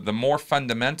that the more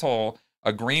fundamental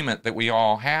agreement that we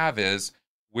all have is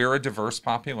we're a diverse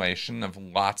population of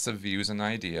lots of views and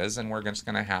ideas, and we're just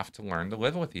going to have to learn to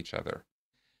live with each other.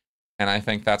 And I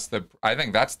think that's the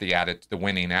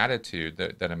winning attitude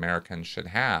that Americans should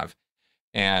have.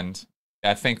 And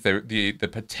I think the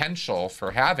potential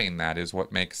for having that is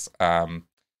what makes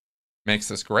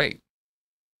us great.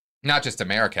 Not just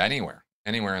America,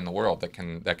 anywhere in the world that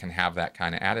can have that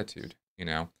kind of attitude.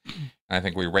 And I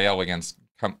think we rail against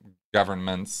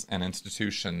governments and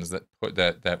institutions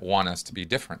that want us to be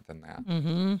different than that.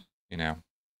 Mm-hmm.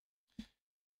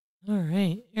 All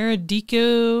right.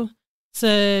 Eradico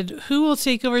said, "Who will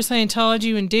take over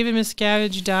Scientology when David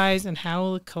Miscavige dies, and how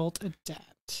will the cult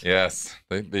adapt?" Yes,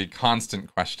 the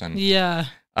constant question. Yeah.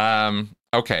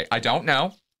 Okay, I don't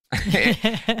know.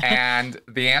 And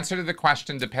the answer to the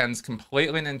question depends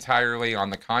completely and entirely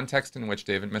on the context in which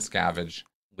David Miscavige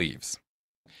leaves.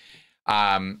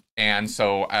 And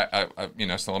so,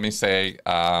 so let me say,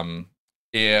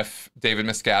 if David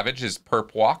Miscavige is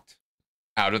perp walked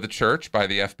out of the church by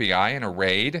the FBI in a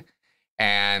raid,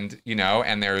 and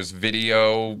there's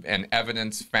video and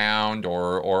evidence found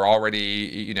or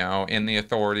already, in the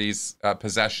authorities'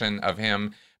 possession of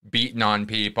him beating on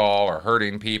people or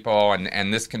hurting people,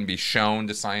 and this can be shown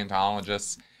to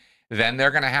Scientologists, then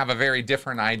they're going to have a very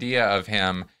different idea of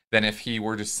him than if he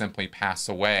were to simply pass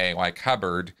away like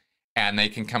Hubbard, and they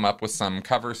can come up with some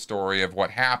cover story of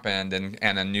what happened,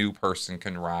 and a new person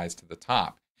can rise to the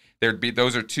top.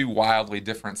 Those are two wildly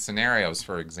different scenarios,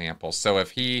 for example. So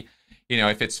if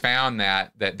if it's found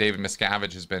that David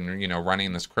Miscavige has been,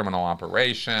 running this criminal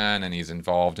operation and he's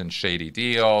involved in shady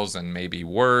deals and maybe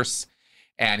worse,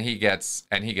 and he gets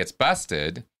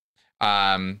busted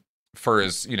for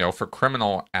his, for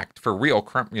criminal for real,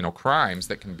 crimes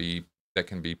that can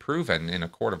be proven in a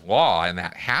court of law, and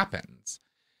that happens,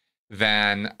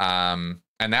 then and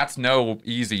that's no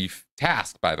easy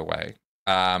task, by the way.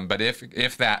 But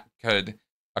if that could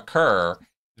occur,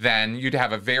 then you'd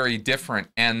have a very different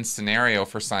end scenario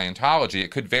for Scientology. It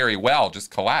could very well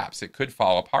just collapse. It could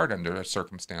fall apart under a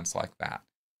circumstance like that.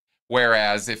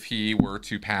 Whereas if he were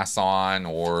to pass on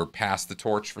or pass the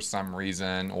torch for some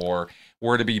reason, or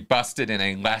were to be busted in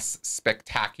a less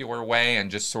spectacular way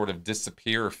and just sort of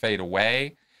disappear or fade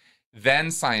away, then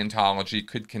Scientology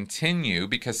could continue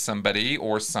because somebody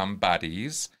or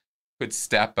somebodies could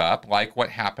step up, like what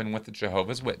happened with the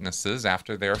Jehovah's Witnesses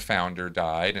after their founder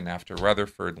died and after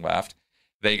Rutherford left.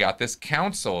 They got this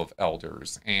council of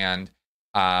elders, and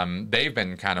they've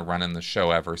been kind of running the show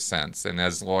ever since. And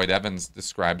as Lloyd Evans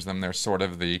describes them, they're sort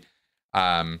of the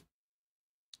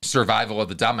survival of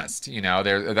the dumbest. You know,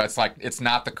 that's like, it's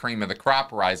not the cream of the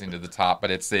crop rising to the top, but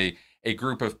it's a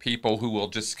group of people who will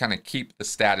just kind of keep the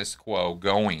status quo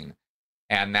going.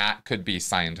 And that could be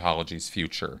Scientology's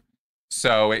future.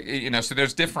 So, so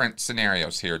there's different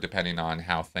scenarios here depending on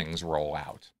how things roll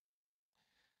out.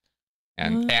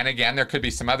 And again, there could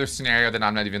be some other scenario that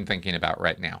I'm not even thinking about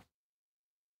right now.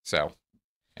 So,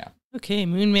 yeah. Okay,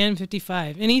 Moonman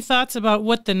 55. Any thoughts about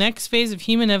what the next phase of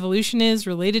human evolution is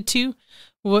related to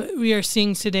what we are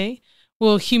seeing today?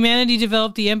 Will humanity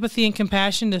develop the empathy and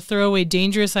compassion to throw away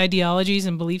dangerous ideologies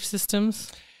and belief systems?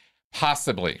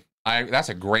 Possibly. That's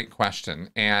a great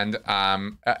question. And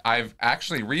I've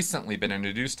actually recently been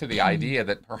introduced to the idea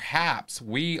that perhaps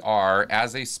we are,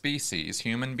 as a species,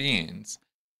 human beings,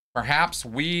 perhaps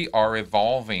we are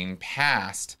evolving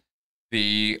past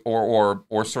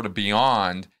or sort of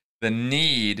beyond the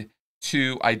need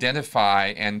to identify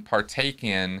and partake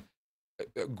in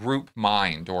a group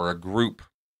mind or a group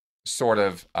sort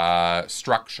of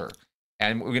structure.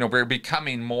 And, we're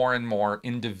becoming more and more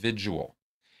individual.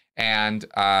 And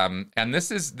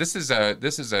this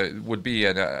would be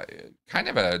a kind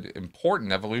of an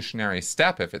important evolutionary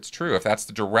step if it's true, if that's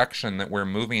the direction that we're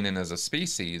moving in as a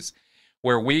species,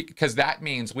 because that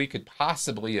means we could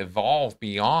possibly evolve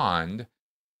beyond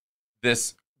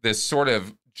this sort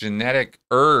of genetic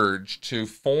urge to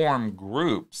form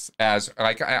groups as,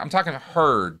 like, I'm talking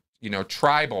herd,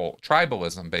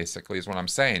 tribalism basically is what I'm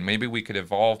saying. Maybe we could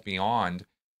evolve beyond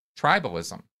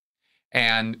tribalism.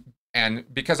 And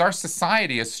because our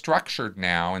society is structured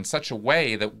now in such a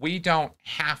way that we don't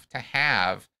have to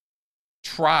have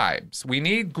tribes. We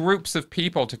need groups of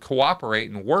people to cooperate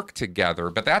and work together,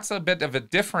 but that's a bit of a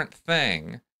different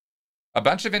thing. A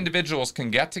bunch of individuals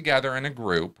can get together in a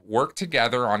group, work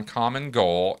together on common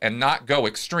goal, and not go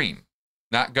extreme,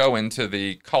 not go into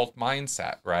the cult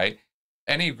mindset, right?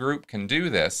 Any group can do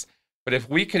this. But if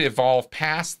we could evolve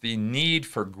past the need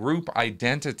for group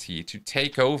identity to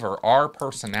take over our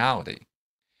personality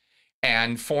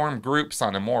and form groups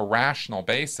on a more rational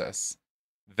basis,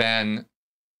 then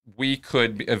we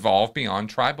could evolve beyond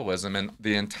tribalism and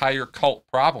the entire cult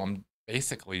problem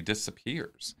basically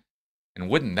disappears. And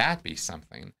wouldn't that be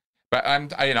something? But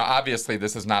obviously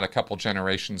this is not a couple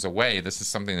generations away. This is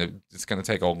something that it's going to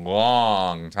take a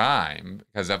long time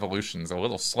because evolution's a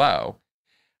little slow.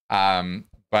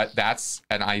 But that's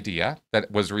an idea that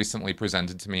was recently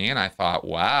presented to me, and I thought,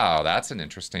 wow, that's an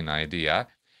interesting idea.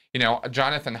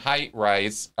 Jonathan Haidt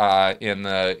writes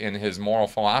in his moral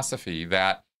philosophy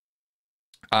that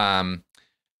there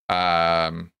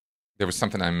was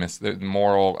something I missed. The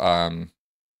moral.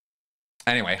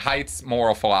 Anyway, Haidt's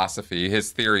moral philosophy,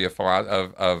 his theory of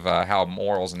how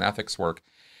morals and ethics work.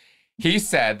 He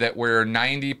said that we're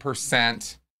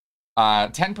 90%.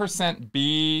 10%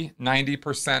 bee,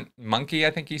 90% monkey, I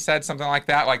think he said, something like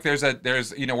that. Like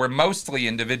we're mostly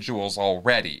individuals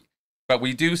already, but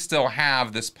we do still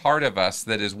have this part of us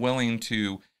that is willing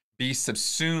to be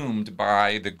subsumed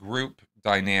by the group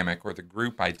dynamic or the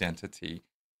group identity.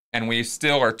 And we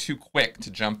still are too quick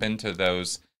to jump into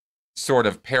those sort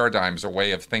of paradigms or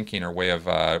way of thinking or way of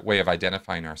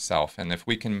identifying ourselves. And if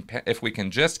we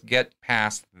can just get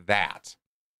past that,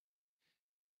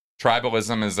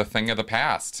 tribalism is a thing of the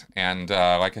past, and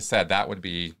like I said, that would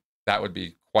be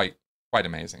quite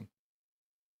amazing.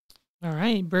 All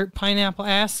right, Bert Pineapple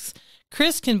asks,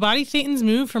 Chris, can body thetans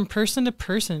move from person to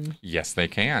person? Yes, they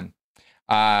can.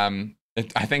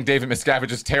 I think David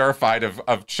Miscavige is terrified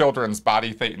of children's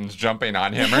body thetans jumping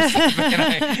on him or something.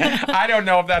 I don't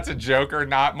know if that's a joke or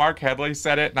not. Mark Headley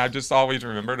said it, and I just always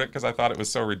remembered it because I thought it was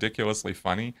so ridiculously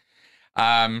funny.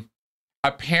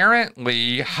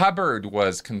 Apparently, Hubbard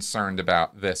was concerned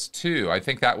about this too. I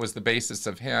think that was the basis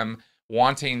of him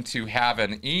wanting to have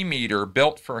an e-meter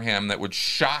built for him that would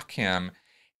shock him.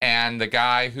 And the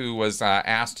guy who was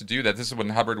asked to do that, this is when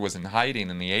Hubbard was in hiding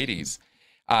in the 80s.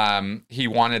 He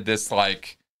wanted this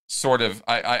like sort of,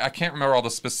 I can't remember all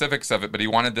the specifics of it, but he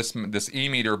wanted this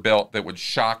e-meter built that would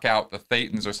shock out the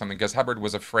thetans or something because Hubbard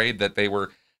was afraid that they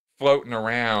were floating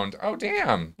around. Oh,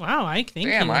 damn. Wow, Ike, thank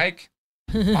Damn, you. Ike.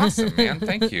 Awesome, man.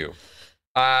 Thank you.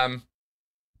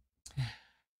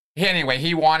 Anyway,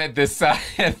 he wanted this,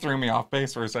 it threw me off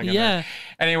base for a second. Yeah. There.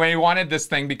 Anyway, he wanted this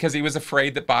thing because he was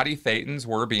afraid that body thetans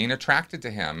were being attracted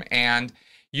to him. And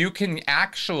you can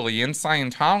actually, in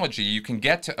Scientology, you can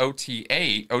get to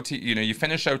OT8, you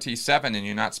finish OT7 and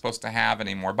you're not supposed to have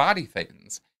any more body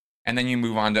thetans. And then you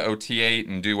move on to OT8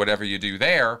 and do whatever you do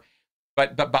there.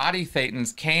 But body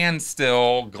thetans can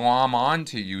still glom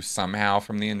onto you somehow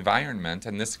from the environment.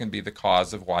 And this can be the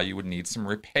cause of why you would need some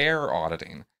repair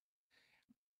auditing.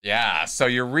 Yeah, so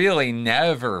you're really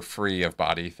never free of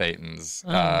body thetans.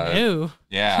 Oh, no.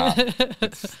 Yeah.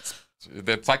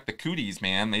 It's like the cooties,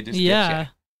 man. They just get you.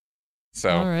 So.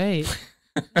 All right.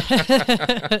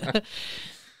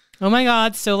 Oh my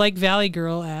God. So like Valley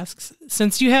Girl asks,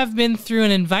 since you have been through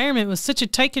an environment with such a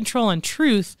tight control on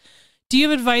truth, do you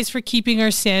have advice for keeping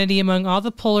our sanity among all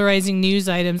the polarizing news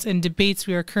items and debates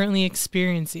we are currently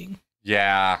experiencing?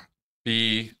 Yeah.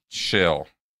 Be chill.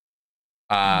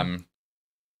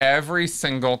 Every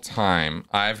single time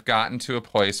I've gotten to a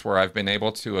place where I've been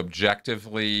able to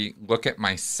objectively look at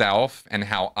myself and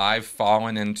how I've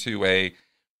fallen into a,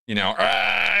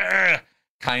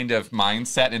 kind of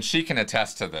mindset, and she can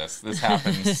attest to this. This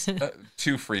happens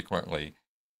too frequently.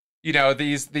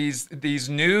 These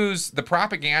news, the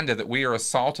propaganda that we are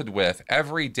assaulted with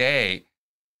every day,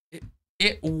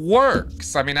 it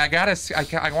works. I mean, I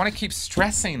want to keep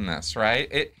stressing this,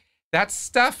 right? That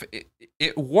stuff,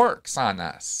 it works on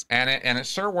us, and it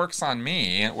sure works on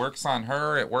me. It works on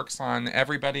her. It works on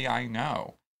everybody I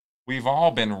know. We've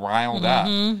all been riled up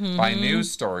by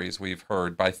news stories we've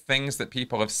heard, by things that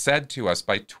people have said to us,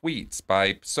 by tweets,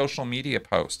 by social media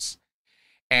posts.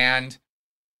 And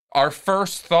our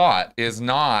first thought is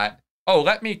not, oh,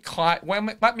 let me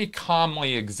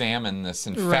calmly examine this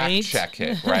and fact check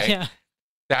it, right? Yeah.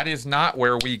 That is not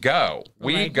where we go.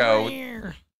 We go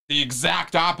Rare. the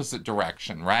exact opposite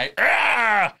direction, right?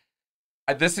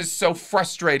 This is so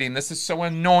frustrating. This is so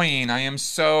annoying. I am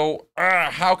so,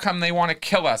 how come they want to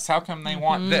kill us? How come they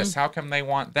want this? How come they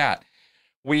want that?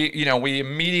 We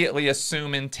immediately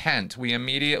assume intent. We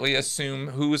immediately assume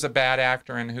who's a bad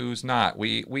actor and who's not.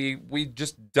 We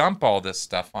just dump all this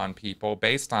stuff on people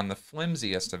based on the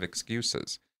flimsiest of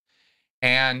excuses.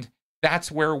 And that's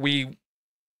where we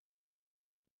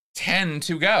tend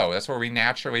to go. That's where we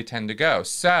naturally tend to go.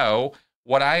 So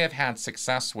what I have had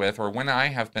success with, or when I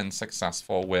have been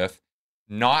successful with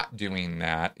not doing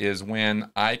that, is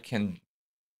when I can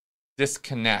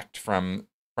disconnect from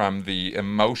the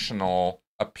emotional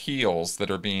appeals that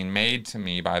are being made to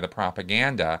me by the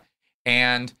propaganda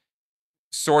and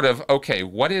sort of, okay,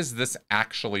 what is this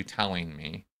actually telling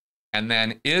me? And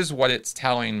then, is what it's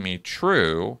telling me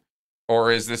true?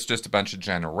 Or is this just a bunch of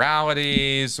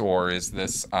generalities? Or is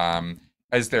this,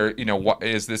 is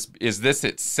this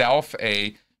itself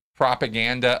a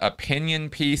propaganda opinion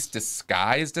piece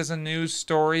disguised as a news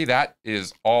story? That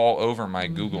is all over my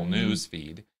Google News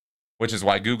feed, which is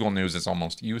why Google News is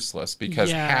almost useless,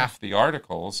 because half the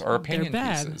articles are opinion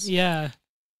pieces. Yeah.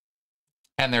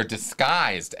 And they're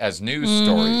disguised as news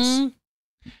stories.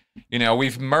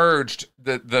 We've merged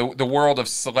the world of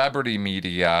celebrity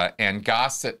media and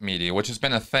gossip media, which has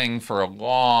been a thing for a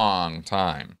long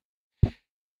time,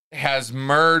 has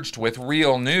merged with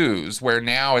real news, where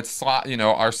now it's,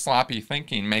 our sloppy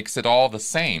thinking makes it all the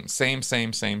same.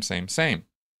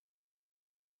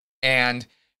 And,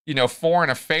 foreign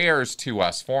affairs to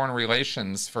us, foreign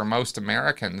relations for most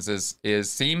Americans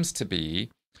seems to be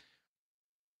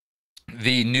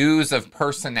the news of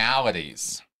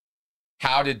personalities.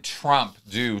 How did Trump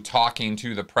do talking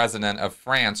to the president of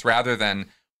France, rather than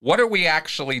what are we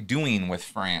actually doing with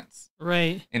France?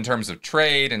 Right. In terms of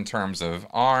trade, in terms of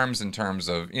arms, in terms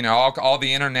of, all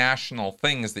the international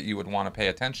things that you would want to pay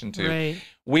attention to. Right.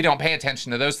 We don't pay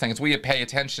attention to those things. We pay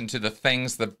attention to the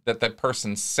things that the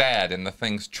person said, and the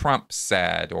things Trump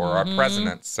said or our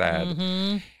president said.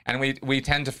 And we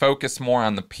tend to focus more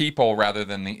on the people rather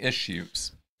than the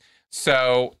issues.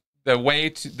 So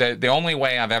the only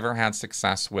way I've ever had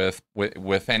success with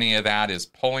any of that is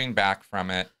pulling back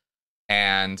from it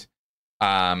and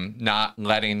not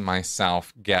letting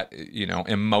myself get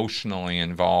emotionally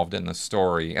involved in the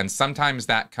story. And sometimes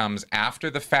that comes after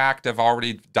the fact of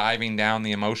already diving down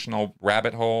the emotional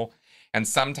rabbit hole, and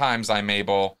sometimes I'm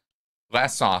able,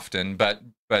 less often, but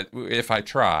if I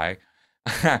try,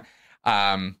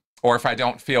 or if I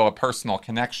don't feel a personal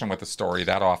connection with the story,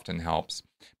 that often helps.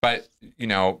 But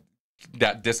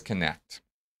that disconnect,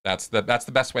 that's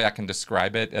the best way I can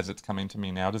describe it as it's coming to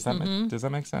me now. Does that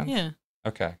make sense? Yeah.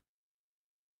 Okay.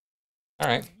 All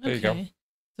right. There you go.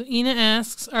 So Ina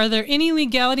asks, are there any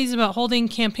legalities about holding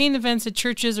campaign events at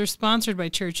churches or sponsored by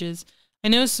churches? I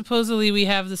know supposedly we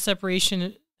have the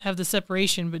separation,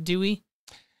 but do we?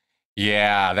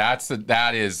 Yeah, that's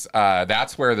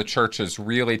where the churches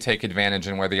really take advantage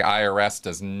and where the IRS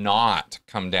does not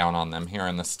come down on them here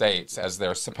in the States as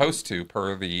they're supposed to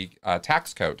per the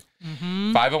tax code.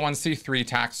 501c3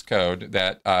 tax code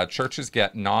that churches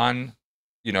get to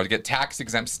get tax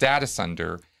exempt status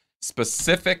under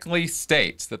specifically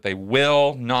states that they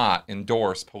will not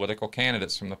endorse political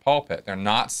candidates from the pulpit. They're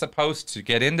not supposed to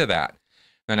get into that.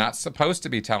 They're not supposed to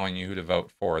be telling you who to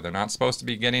vote for. They're not supposed to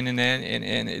be getting in.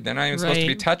 They're not even supposed to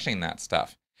be touching that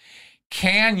stuff.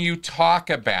 Can you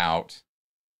talk about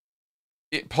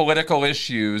political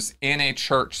issues in a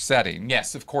church setting?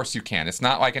 Yes, of course you can. It's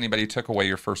not like anybody took away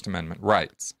your First Amendment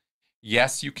rights.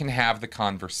 Yes, you can have the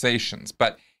conversations,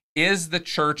 but is the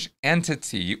church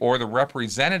entity or the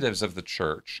representatives of the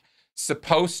church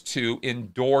supposed to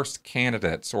endorse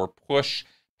candidates or push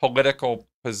political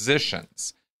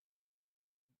positions?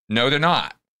 No, they're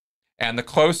not. And the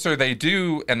closer they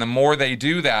do, and the more they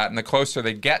do that, and the closer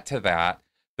they get to that,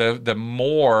 the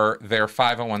more their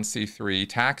 501c3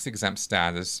 tax-exempt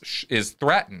status is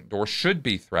threatened or should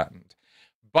be threatened.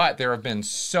 But there have been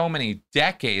so many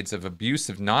decades of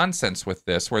abusive nonsense with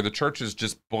this where the churches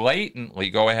just blatantly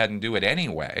go ahead and do it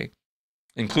anyway,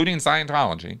 including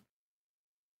Scientology,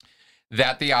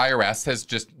 that the IRS has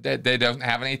just, they don't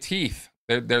have any teeth.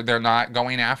 They're not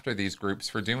going after these groups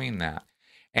for doing that.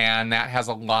 And that has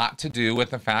a lot to do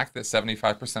with the fact that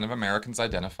 75% of Americans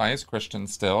identify as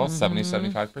Christians still,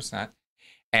 75%.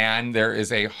 And there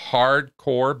is a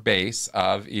hardcore base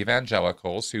of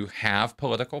evangelicals who have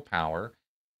political power.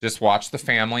 Just watch The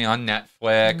Family on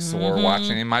Netflix or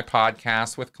watching in my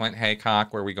podcast with Clint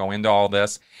Haycock where we go into all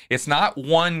this. It's not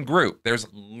one group. There's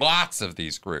lots of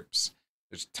these groups.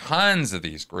 There's tons of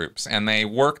these groups, and they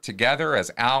work together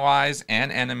as allies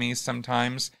and enemies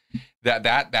sometimes.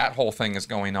 That whole thing is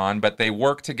going on, but they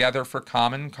work together for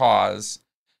common cause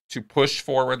to push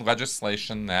forward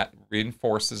legislation that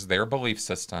reinforces their belief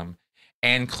system,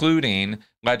 including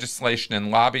legislation and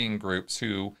lobbying groups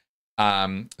who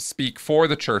speak for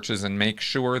the churches and make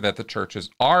sure that the churches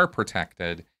are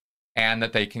protected and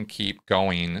that they can keep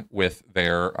going with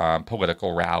their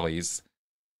political rallies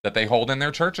that they hold in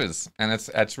their churches. And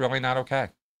it's really not okay.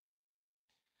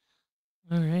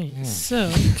 All right.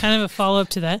 So kind of a follow-up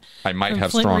to that. I might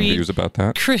have strong views about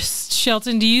that. Chris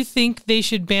Shelton, do you think they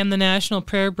should ban the National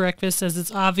Prayer Breakfast as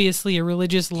it's obviously a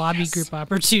religious lobby group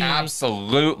opportunity?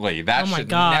 Absolutely. That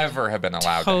should never have been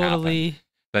allowed to happen.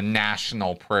 The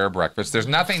National Prayer Breakfast. There's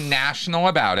nothing national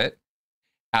about it.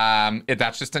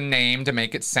 That's just a name to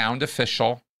make it sound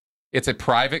official. It's a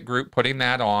private group putting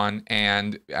that on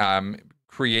and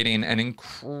creating an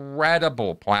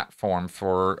incredible platform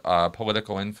for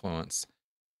political influence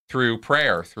through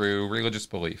prayer, through religious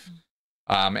belief.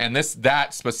 And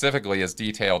that specifically is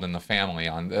detailed in The Family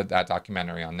on that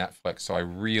documentary on Netflix. So I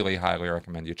really highly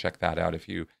recommend you check that out if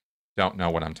you don't know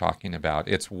what I'm talking about.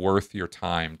 It's worth your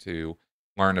time to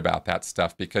learn about that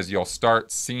stuff because you'll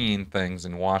start seeing things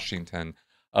in Washington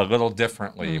a little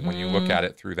differently when you look at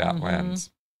it through that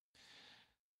lens.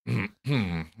 I'm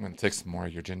going to take some more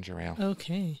of your ginger ale.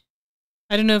 Okay.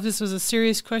 I don't know if this was a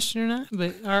serious question or not,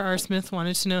 but R.R. Smith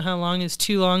wanted to know how long is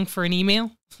too long for an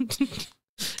email. If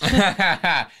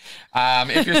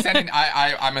you're sending,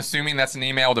 I'm assuming that's an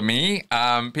email to me.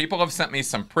 People have sent me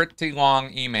some pretty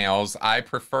long emails. I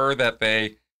prefer that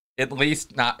they at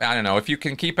least not, I don't know, if you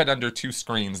can keep it under 2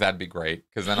 screens, that'd be great,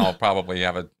 because then I'll probably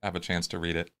have a chance to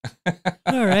read it.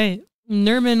 All right.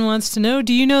 Nerman wants to know,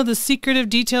 do you know the secretive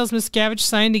details Miscavige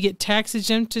signed to get tax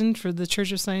exemption for the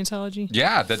Church of Scientology?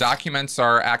 Yeah, the documents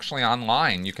are actually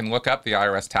online. You can look up the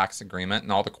IRS tax agreement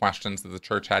and all the questions that the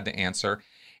church had to answer.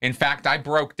 In fact, I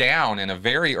broke down in a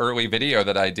very early video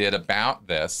that I did about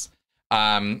this.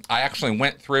 I actually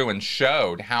went through and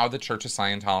showed how the Church of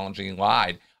Scientology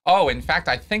lied. Oh, in fact,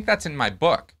 I think that's in my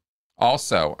book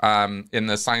also. In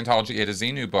the Scientology A to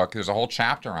Z new book, there's a whole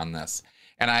chapter on this.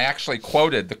 And I actually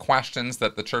quoted the questions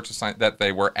that the Church of that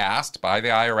they were asked by the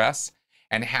IRS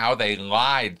and how they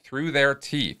lied through their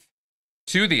teeth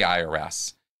to the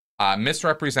IRS,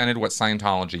 misrepresented what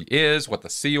Scientology is, what the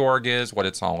Sea Org is, what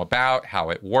it's all about,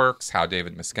 how it works, how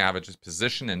David Miscavige's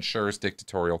position ensures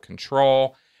dictatorial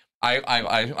control.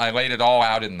 I laid it all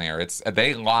out in there.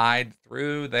 They lied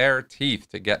through their teeth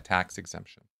to get tax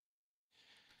exemption.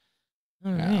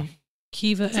 All right.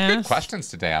 Kiva asks, good questions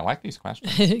today. I like these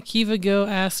questions. Kiva Go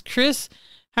asks, Chris,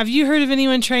 have you heard of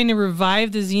anyone trying to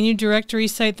revive the Xenu directory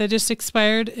site that just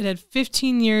expired? It had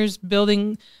 15 years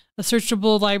building a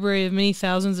searchable library of many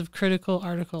thousands of critical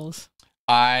articles.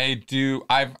 I do.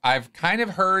 I've kind of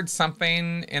heard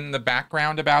something in the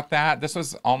background about that. This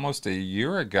was almost a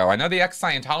year ago. I know the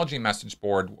ex-Scientology message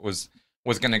board was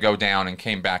going to go down and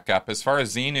came back up. As far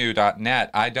as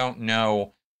Xenu.net, I don't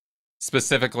know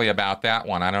specifically about that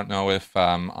one. I don't know if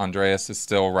Andreas is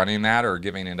still running that or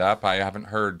giving it up. I haven't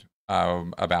heard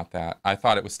about that. I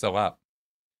thought it was still up.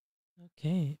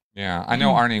 Okay. Yeah, I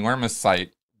know Arnie Lerma's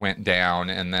site went down,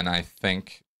 and then I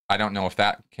don't know if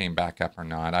that came back up or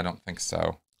not. I don't think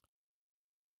so.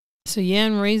 So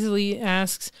Jan Razely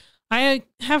asks, I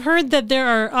have heard that there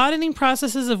are auditing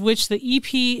processes of which the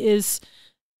EP is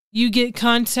you get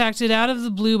contacted out of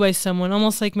the blue by someone,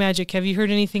 almost like magic. Have you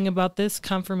heard anything about this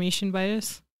confirmation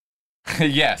bias?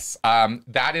 Yes,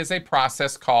 that is a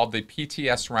process called the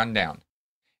PTS rundown.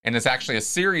 And it's actually a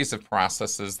series of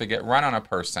processes that get run on a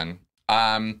person.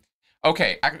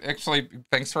 Okay, actually,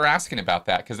 thanks for asking about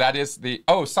that, because that is not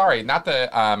the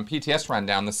PTS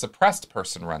rundown, the suppressed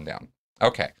person rundown.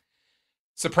 Okay,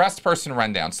 suppressed person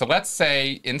rundown. So let's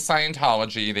say in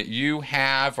Scientology that you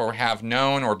have or have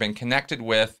known or been connected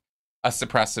with a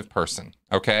suppressive person,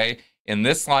 okay, in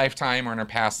this lifetime or in a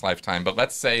past lifetime, but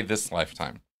let's say this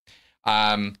lifetime.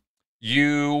 Okay,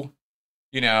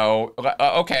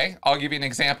 I'll give you an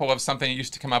example of something that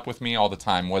used to come up with me all the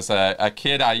time. Was a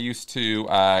kid I used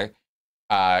to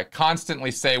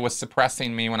constantly say was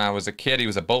suppressing me when I was a kid. He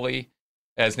was a bully.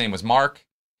 His name was Mark.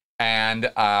 And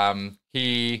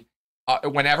he,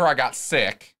 whenever I got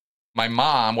sick, my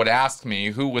mom would ask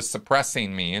me who was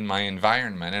suppressing me in my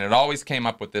environment. And it always came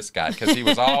up with this guy because he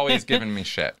was always giving me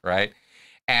shit, right?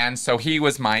 And so he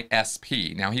was my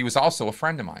SP. Now, he was also a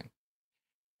friend of mine.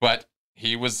 But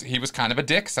he was kind of a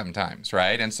dick sometimes,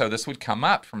 right? And so this would come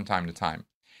up from time to time.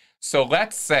 So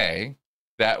let's say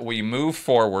that we move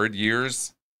forward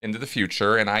years into the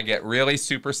future and I get really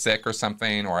super sick or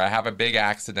something, or I have a big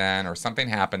accident or something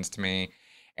happens to me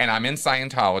and I'm in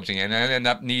Scientology and I end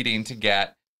up needing to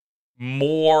get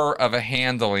more of a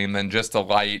handling than just a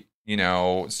light,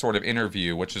 sort of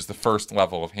interview, which is the first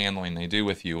level of handling they do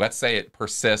with you. Let's say it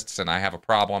persists and I have a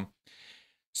problem.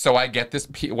 So I get this,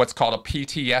 what's called a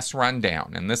PTS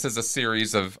rundown. And this is a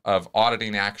series of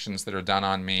auditing actions that are done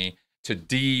on me to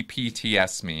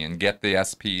de-PTS me and get the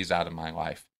SPs out of my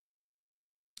life.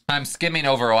 I'm skimming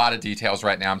over a lot of details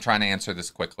right now. I'm trying to answer this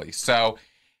quickly. So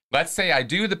let's say I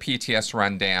do the PTS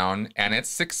rundown and it's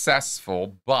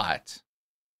successful, but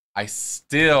I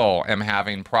still am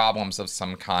having problems of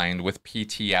some kind with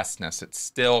PTSness. It's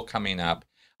still coming up.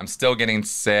 I'm still getting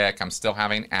sick. I'm still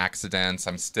having accidents.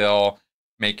 I'm still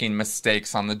making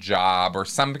mistakes on the job or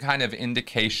some kind of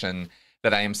indication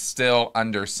that I am still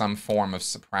under some form of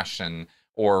suppression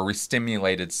or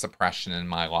restimulated suppression in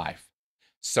my life.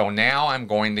 So now I'm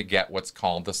going to get what's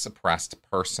called the suppressed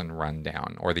person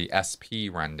rundown or the SP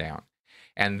rundown.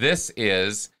 And this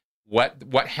is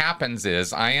what happens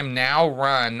is I am now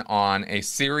run on a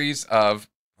series of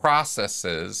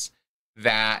processes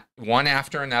that one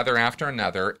after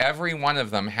another, every one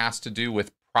of them has to do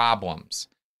with problems.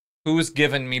 Who's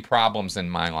given me problems in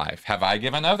my life? Have I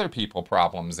given other people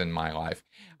problems in my life?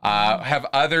 Have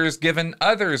others given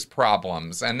others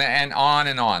problems? And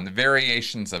on, the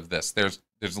variations of this. There's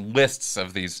lists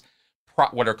of these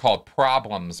what are called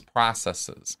problems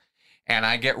processes. And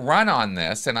I get run on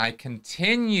this and I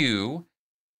continue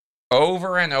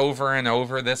over and over and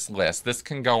over this list. This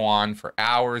can go on for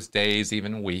hours, days,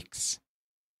 even weeks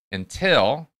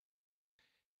until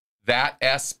that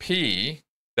SP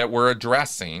that we're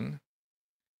addressing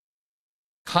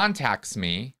contacts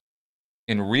me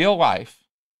in real life,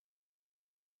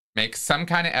 makes some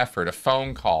kind of effort, a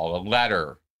phone call, a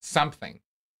letter, something,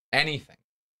 anything,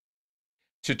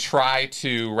 to try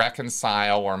to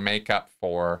reconcile or make up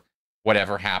for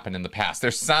whatever happened in the past.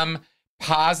 There's some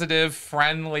positive,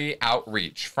 friendly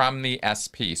outreach from the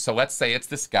SP. So let's say it's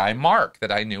this guy, Mark,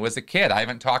 that I knew as a kid. I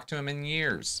haven't talked to him in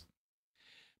years.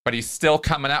 But he's still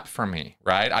coming up for me,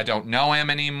 right? I don't know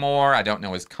him anymore. I don't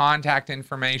know his contact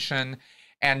information.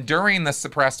 And during the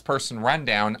suppressed person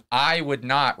rundown, I would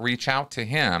not reach out to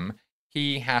him.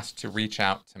 He has to reach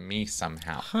out to me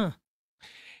somehow. Huh.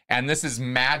 And this is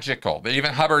magical.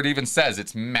 Even Hubbard even says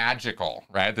it's magical,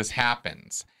 right? This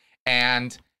happens.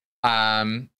 And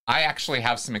I actually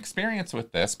have some experience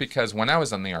with this because when I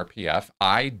was on the RPF,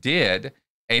 I did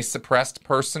a suppressed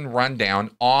person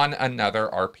rundown on another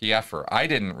RPFer. I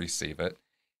didn't receive it.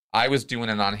 I was doing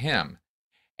it on him.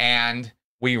 And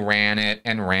we ran it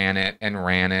and ran it and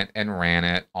ran it and ran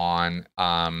it on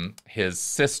his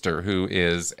sister, who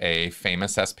is a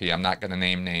famous SP. I'm not going to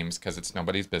name names because it's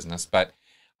nobody's business, but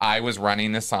I was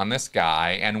running this on this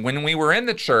guy. And when we were in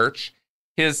the church,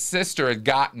 his sister had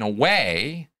gotten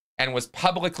away and was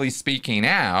publicly speaking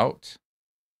out.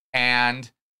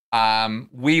 And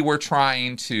we were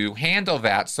trying to handle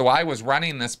that. So I was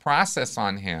running this process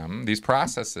on him, these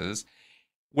processes,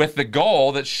 with the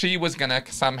goal that she was going to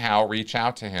somehow reach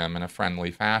out to him in a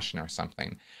friendly fashion or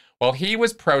something. Well, he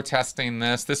was protesting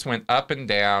this. This went up and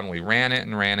down. We ran it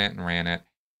and ran it and ran it.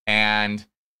 And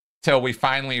till we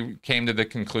finally came to the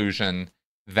conclusion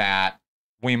that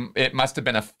it must have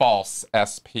been a false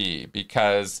SP,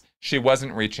 because she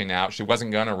wasn't reaching out. She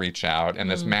wasn't going to reach out.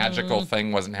 And this magical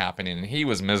thing wasn't happening. And he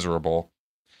was miserable.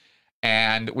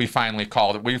 And we finally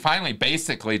called it. We finally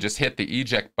basically just hit the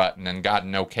eject button and got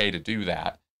an okay to do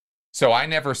that. So I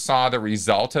never saw the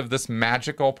result of this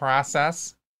magical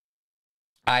process.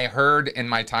 I heard in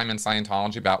my time in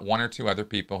Scientology about one or two other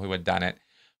people who had done it,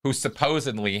 who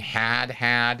supposedly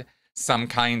had some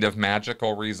kind of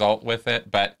magical result with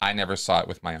it, but I never saw it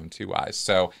with my own two eyes.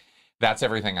 So that's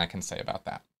everything I can say about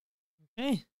that.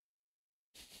 Okay.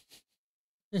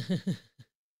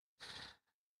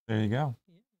 There you go.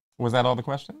 Was that all the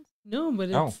questions? No, but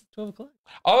it's 12 o'clock.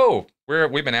 Oh,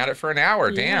 we've been at it for an hour.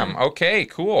 Yeah. Damn. Okay,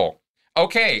 cool.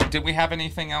 Okay, did we have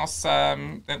anything else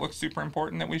that looks super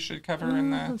important that we should cover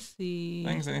in the Let's see.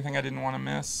 things? Anything I didn't want to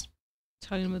miss?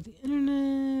 Talking about the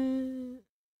internet,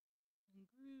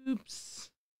 groups.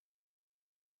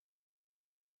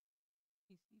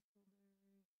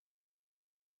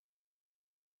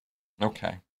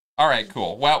 Okay. All right,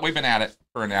 cool. Well, we've been at it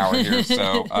for an hour here,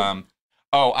 so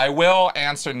I will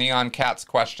answer Neon Cat's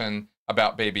question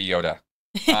about Baby Yoda,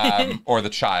 or the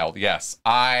child. Yes,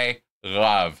 I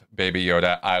love Baby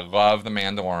Yoda. I love The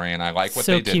Mandalorian. I like what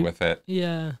So they did cute. with it.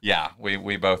 Yeah. Yeah,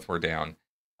 we both were down.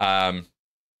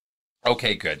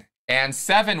 Okay, good. And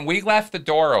 7, we left the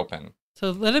door open So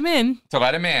let him in. to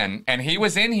let him in, and he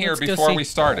was in here Let's go before see. we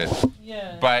started.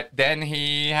 Yeah. But then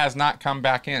he has not come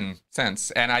back in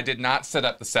since. And I did not set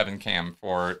up the 7 cam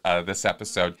for this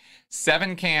episode.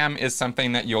 7 cam is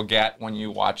something that you'll get when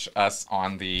you watch us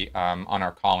on the on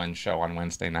our call-in show on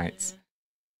Wednesday nights.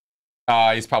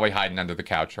 He's probably hiding under the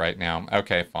couch right now.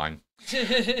 Okay, fine.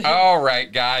 All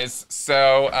right, guys.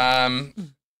 So,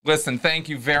 listen, thank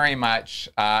you very much.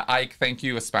 Ike, thank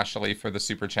you especially for the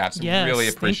super chats. Yes, Really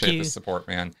thank appreciate you. the support,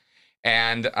 man.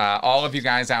 And all of you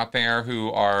guys out there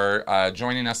who are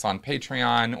joining us on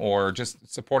Patreon or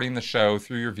just supporting the show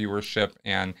through your viewership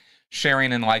and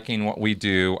sharing and liking what we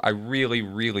do, I really,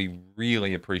 really,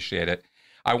 really appreciate it.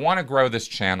 I want to grow this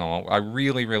channel. I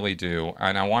really, really do.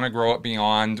 And I want to grow it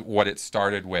beyond what it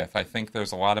started with. I think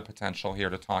there's a lot of potential here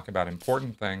to talk about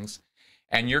important things.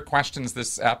 And your questions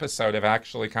this episode have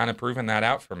actually kind of proven that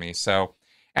out for me. So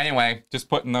anyway, just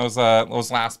putting those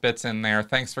last bits in there.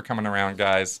 Thanks for coming around,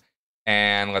 guys.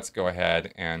 And let's go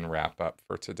ahead and wrap up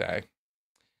for today.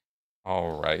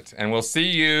 All right. And we'll see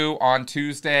you on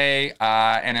Tuesday.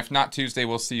 And if not Tuesday,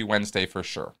 we'll see you Wednesday for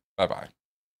sure. Bye-bye.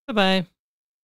 Bye-bye.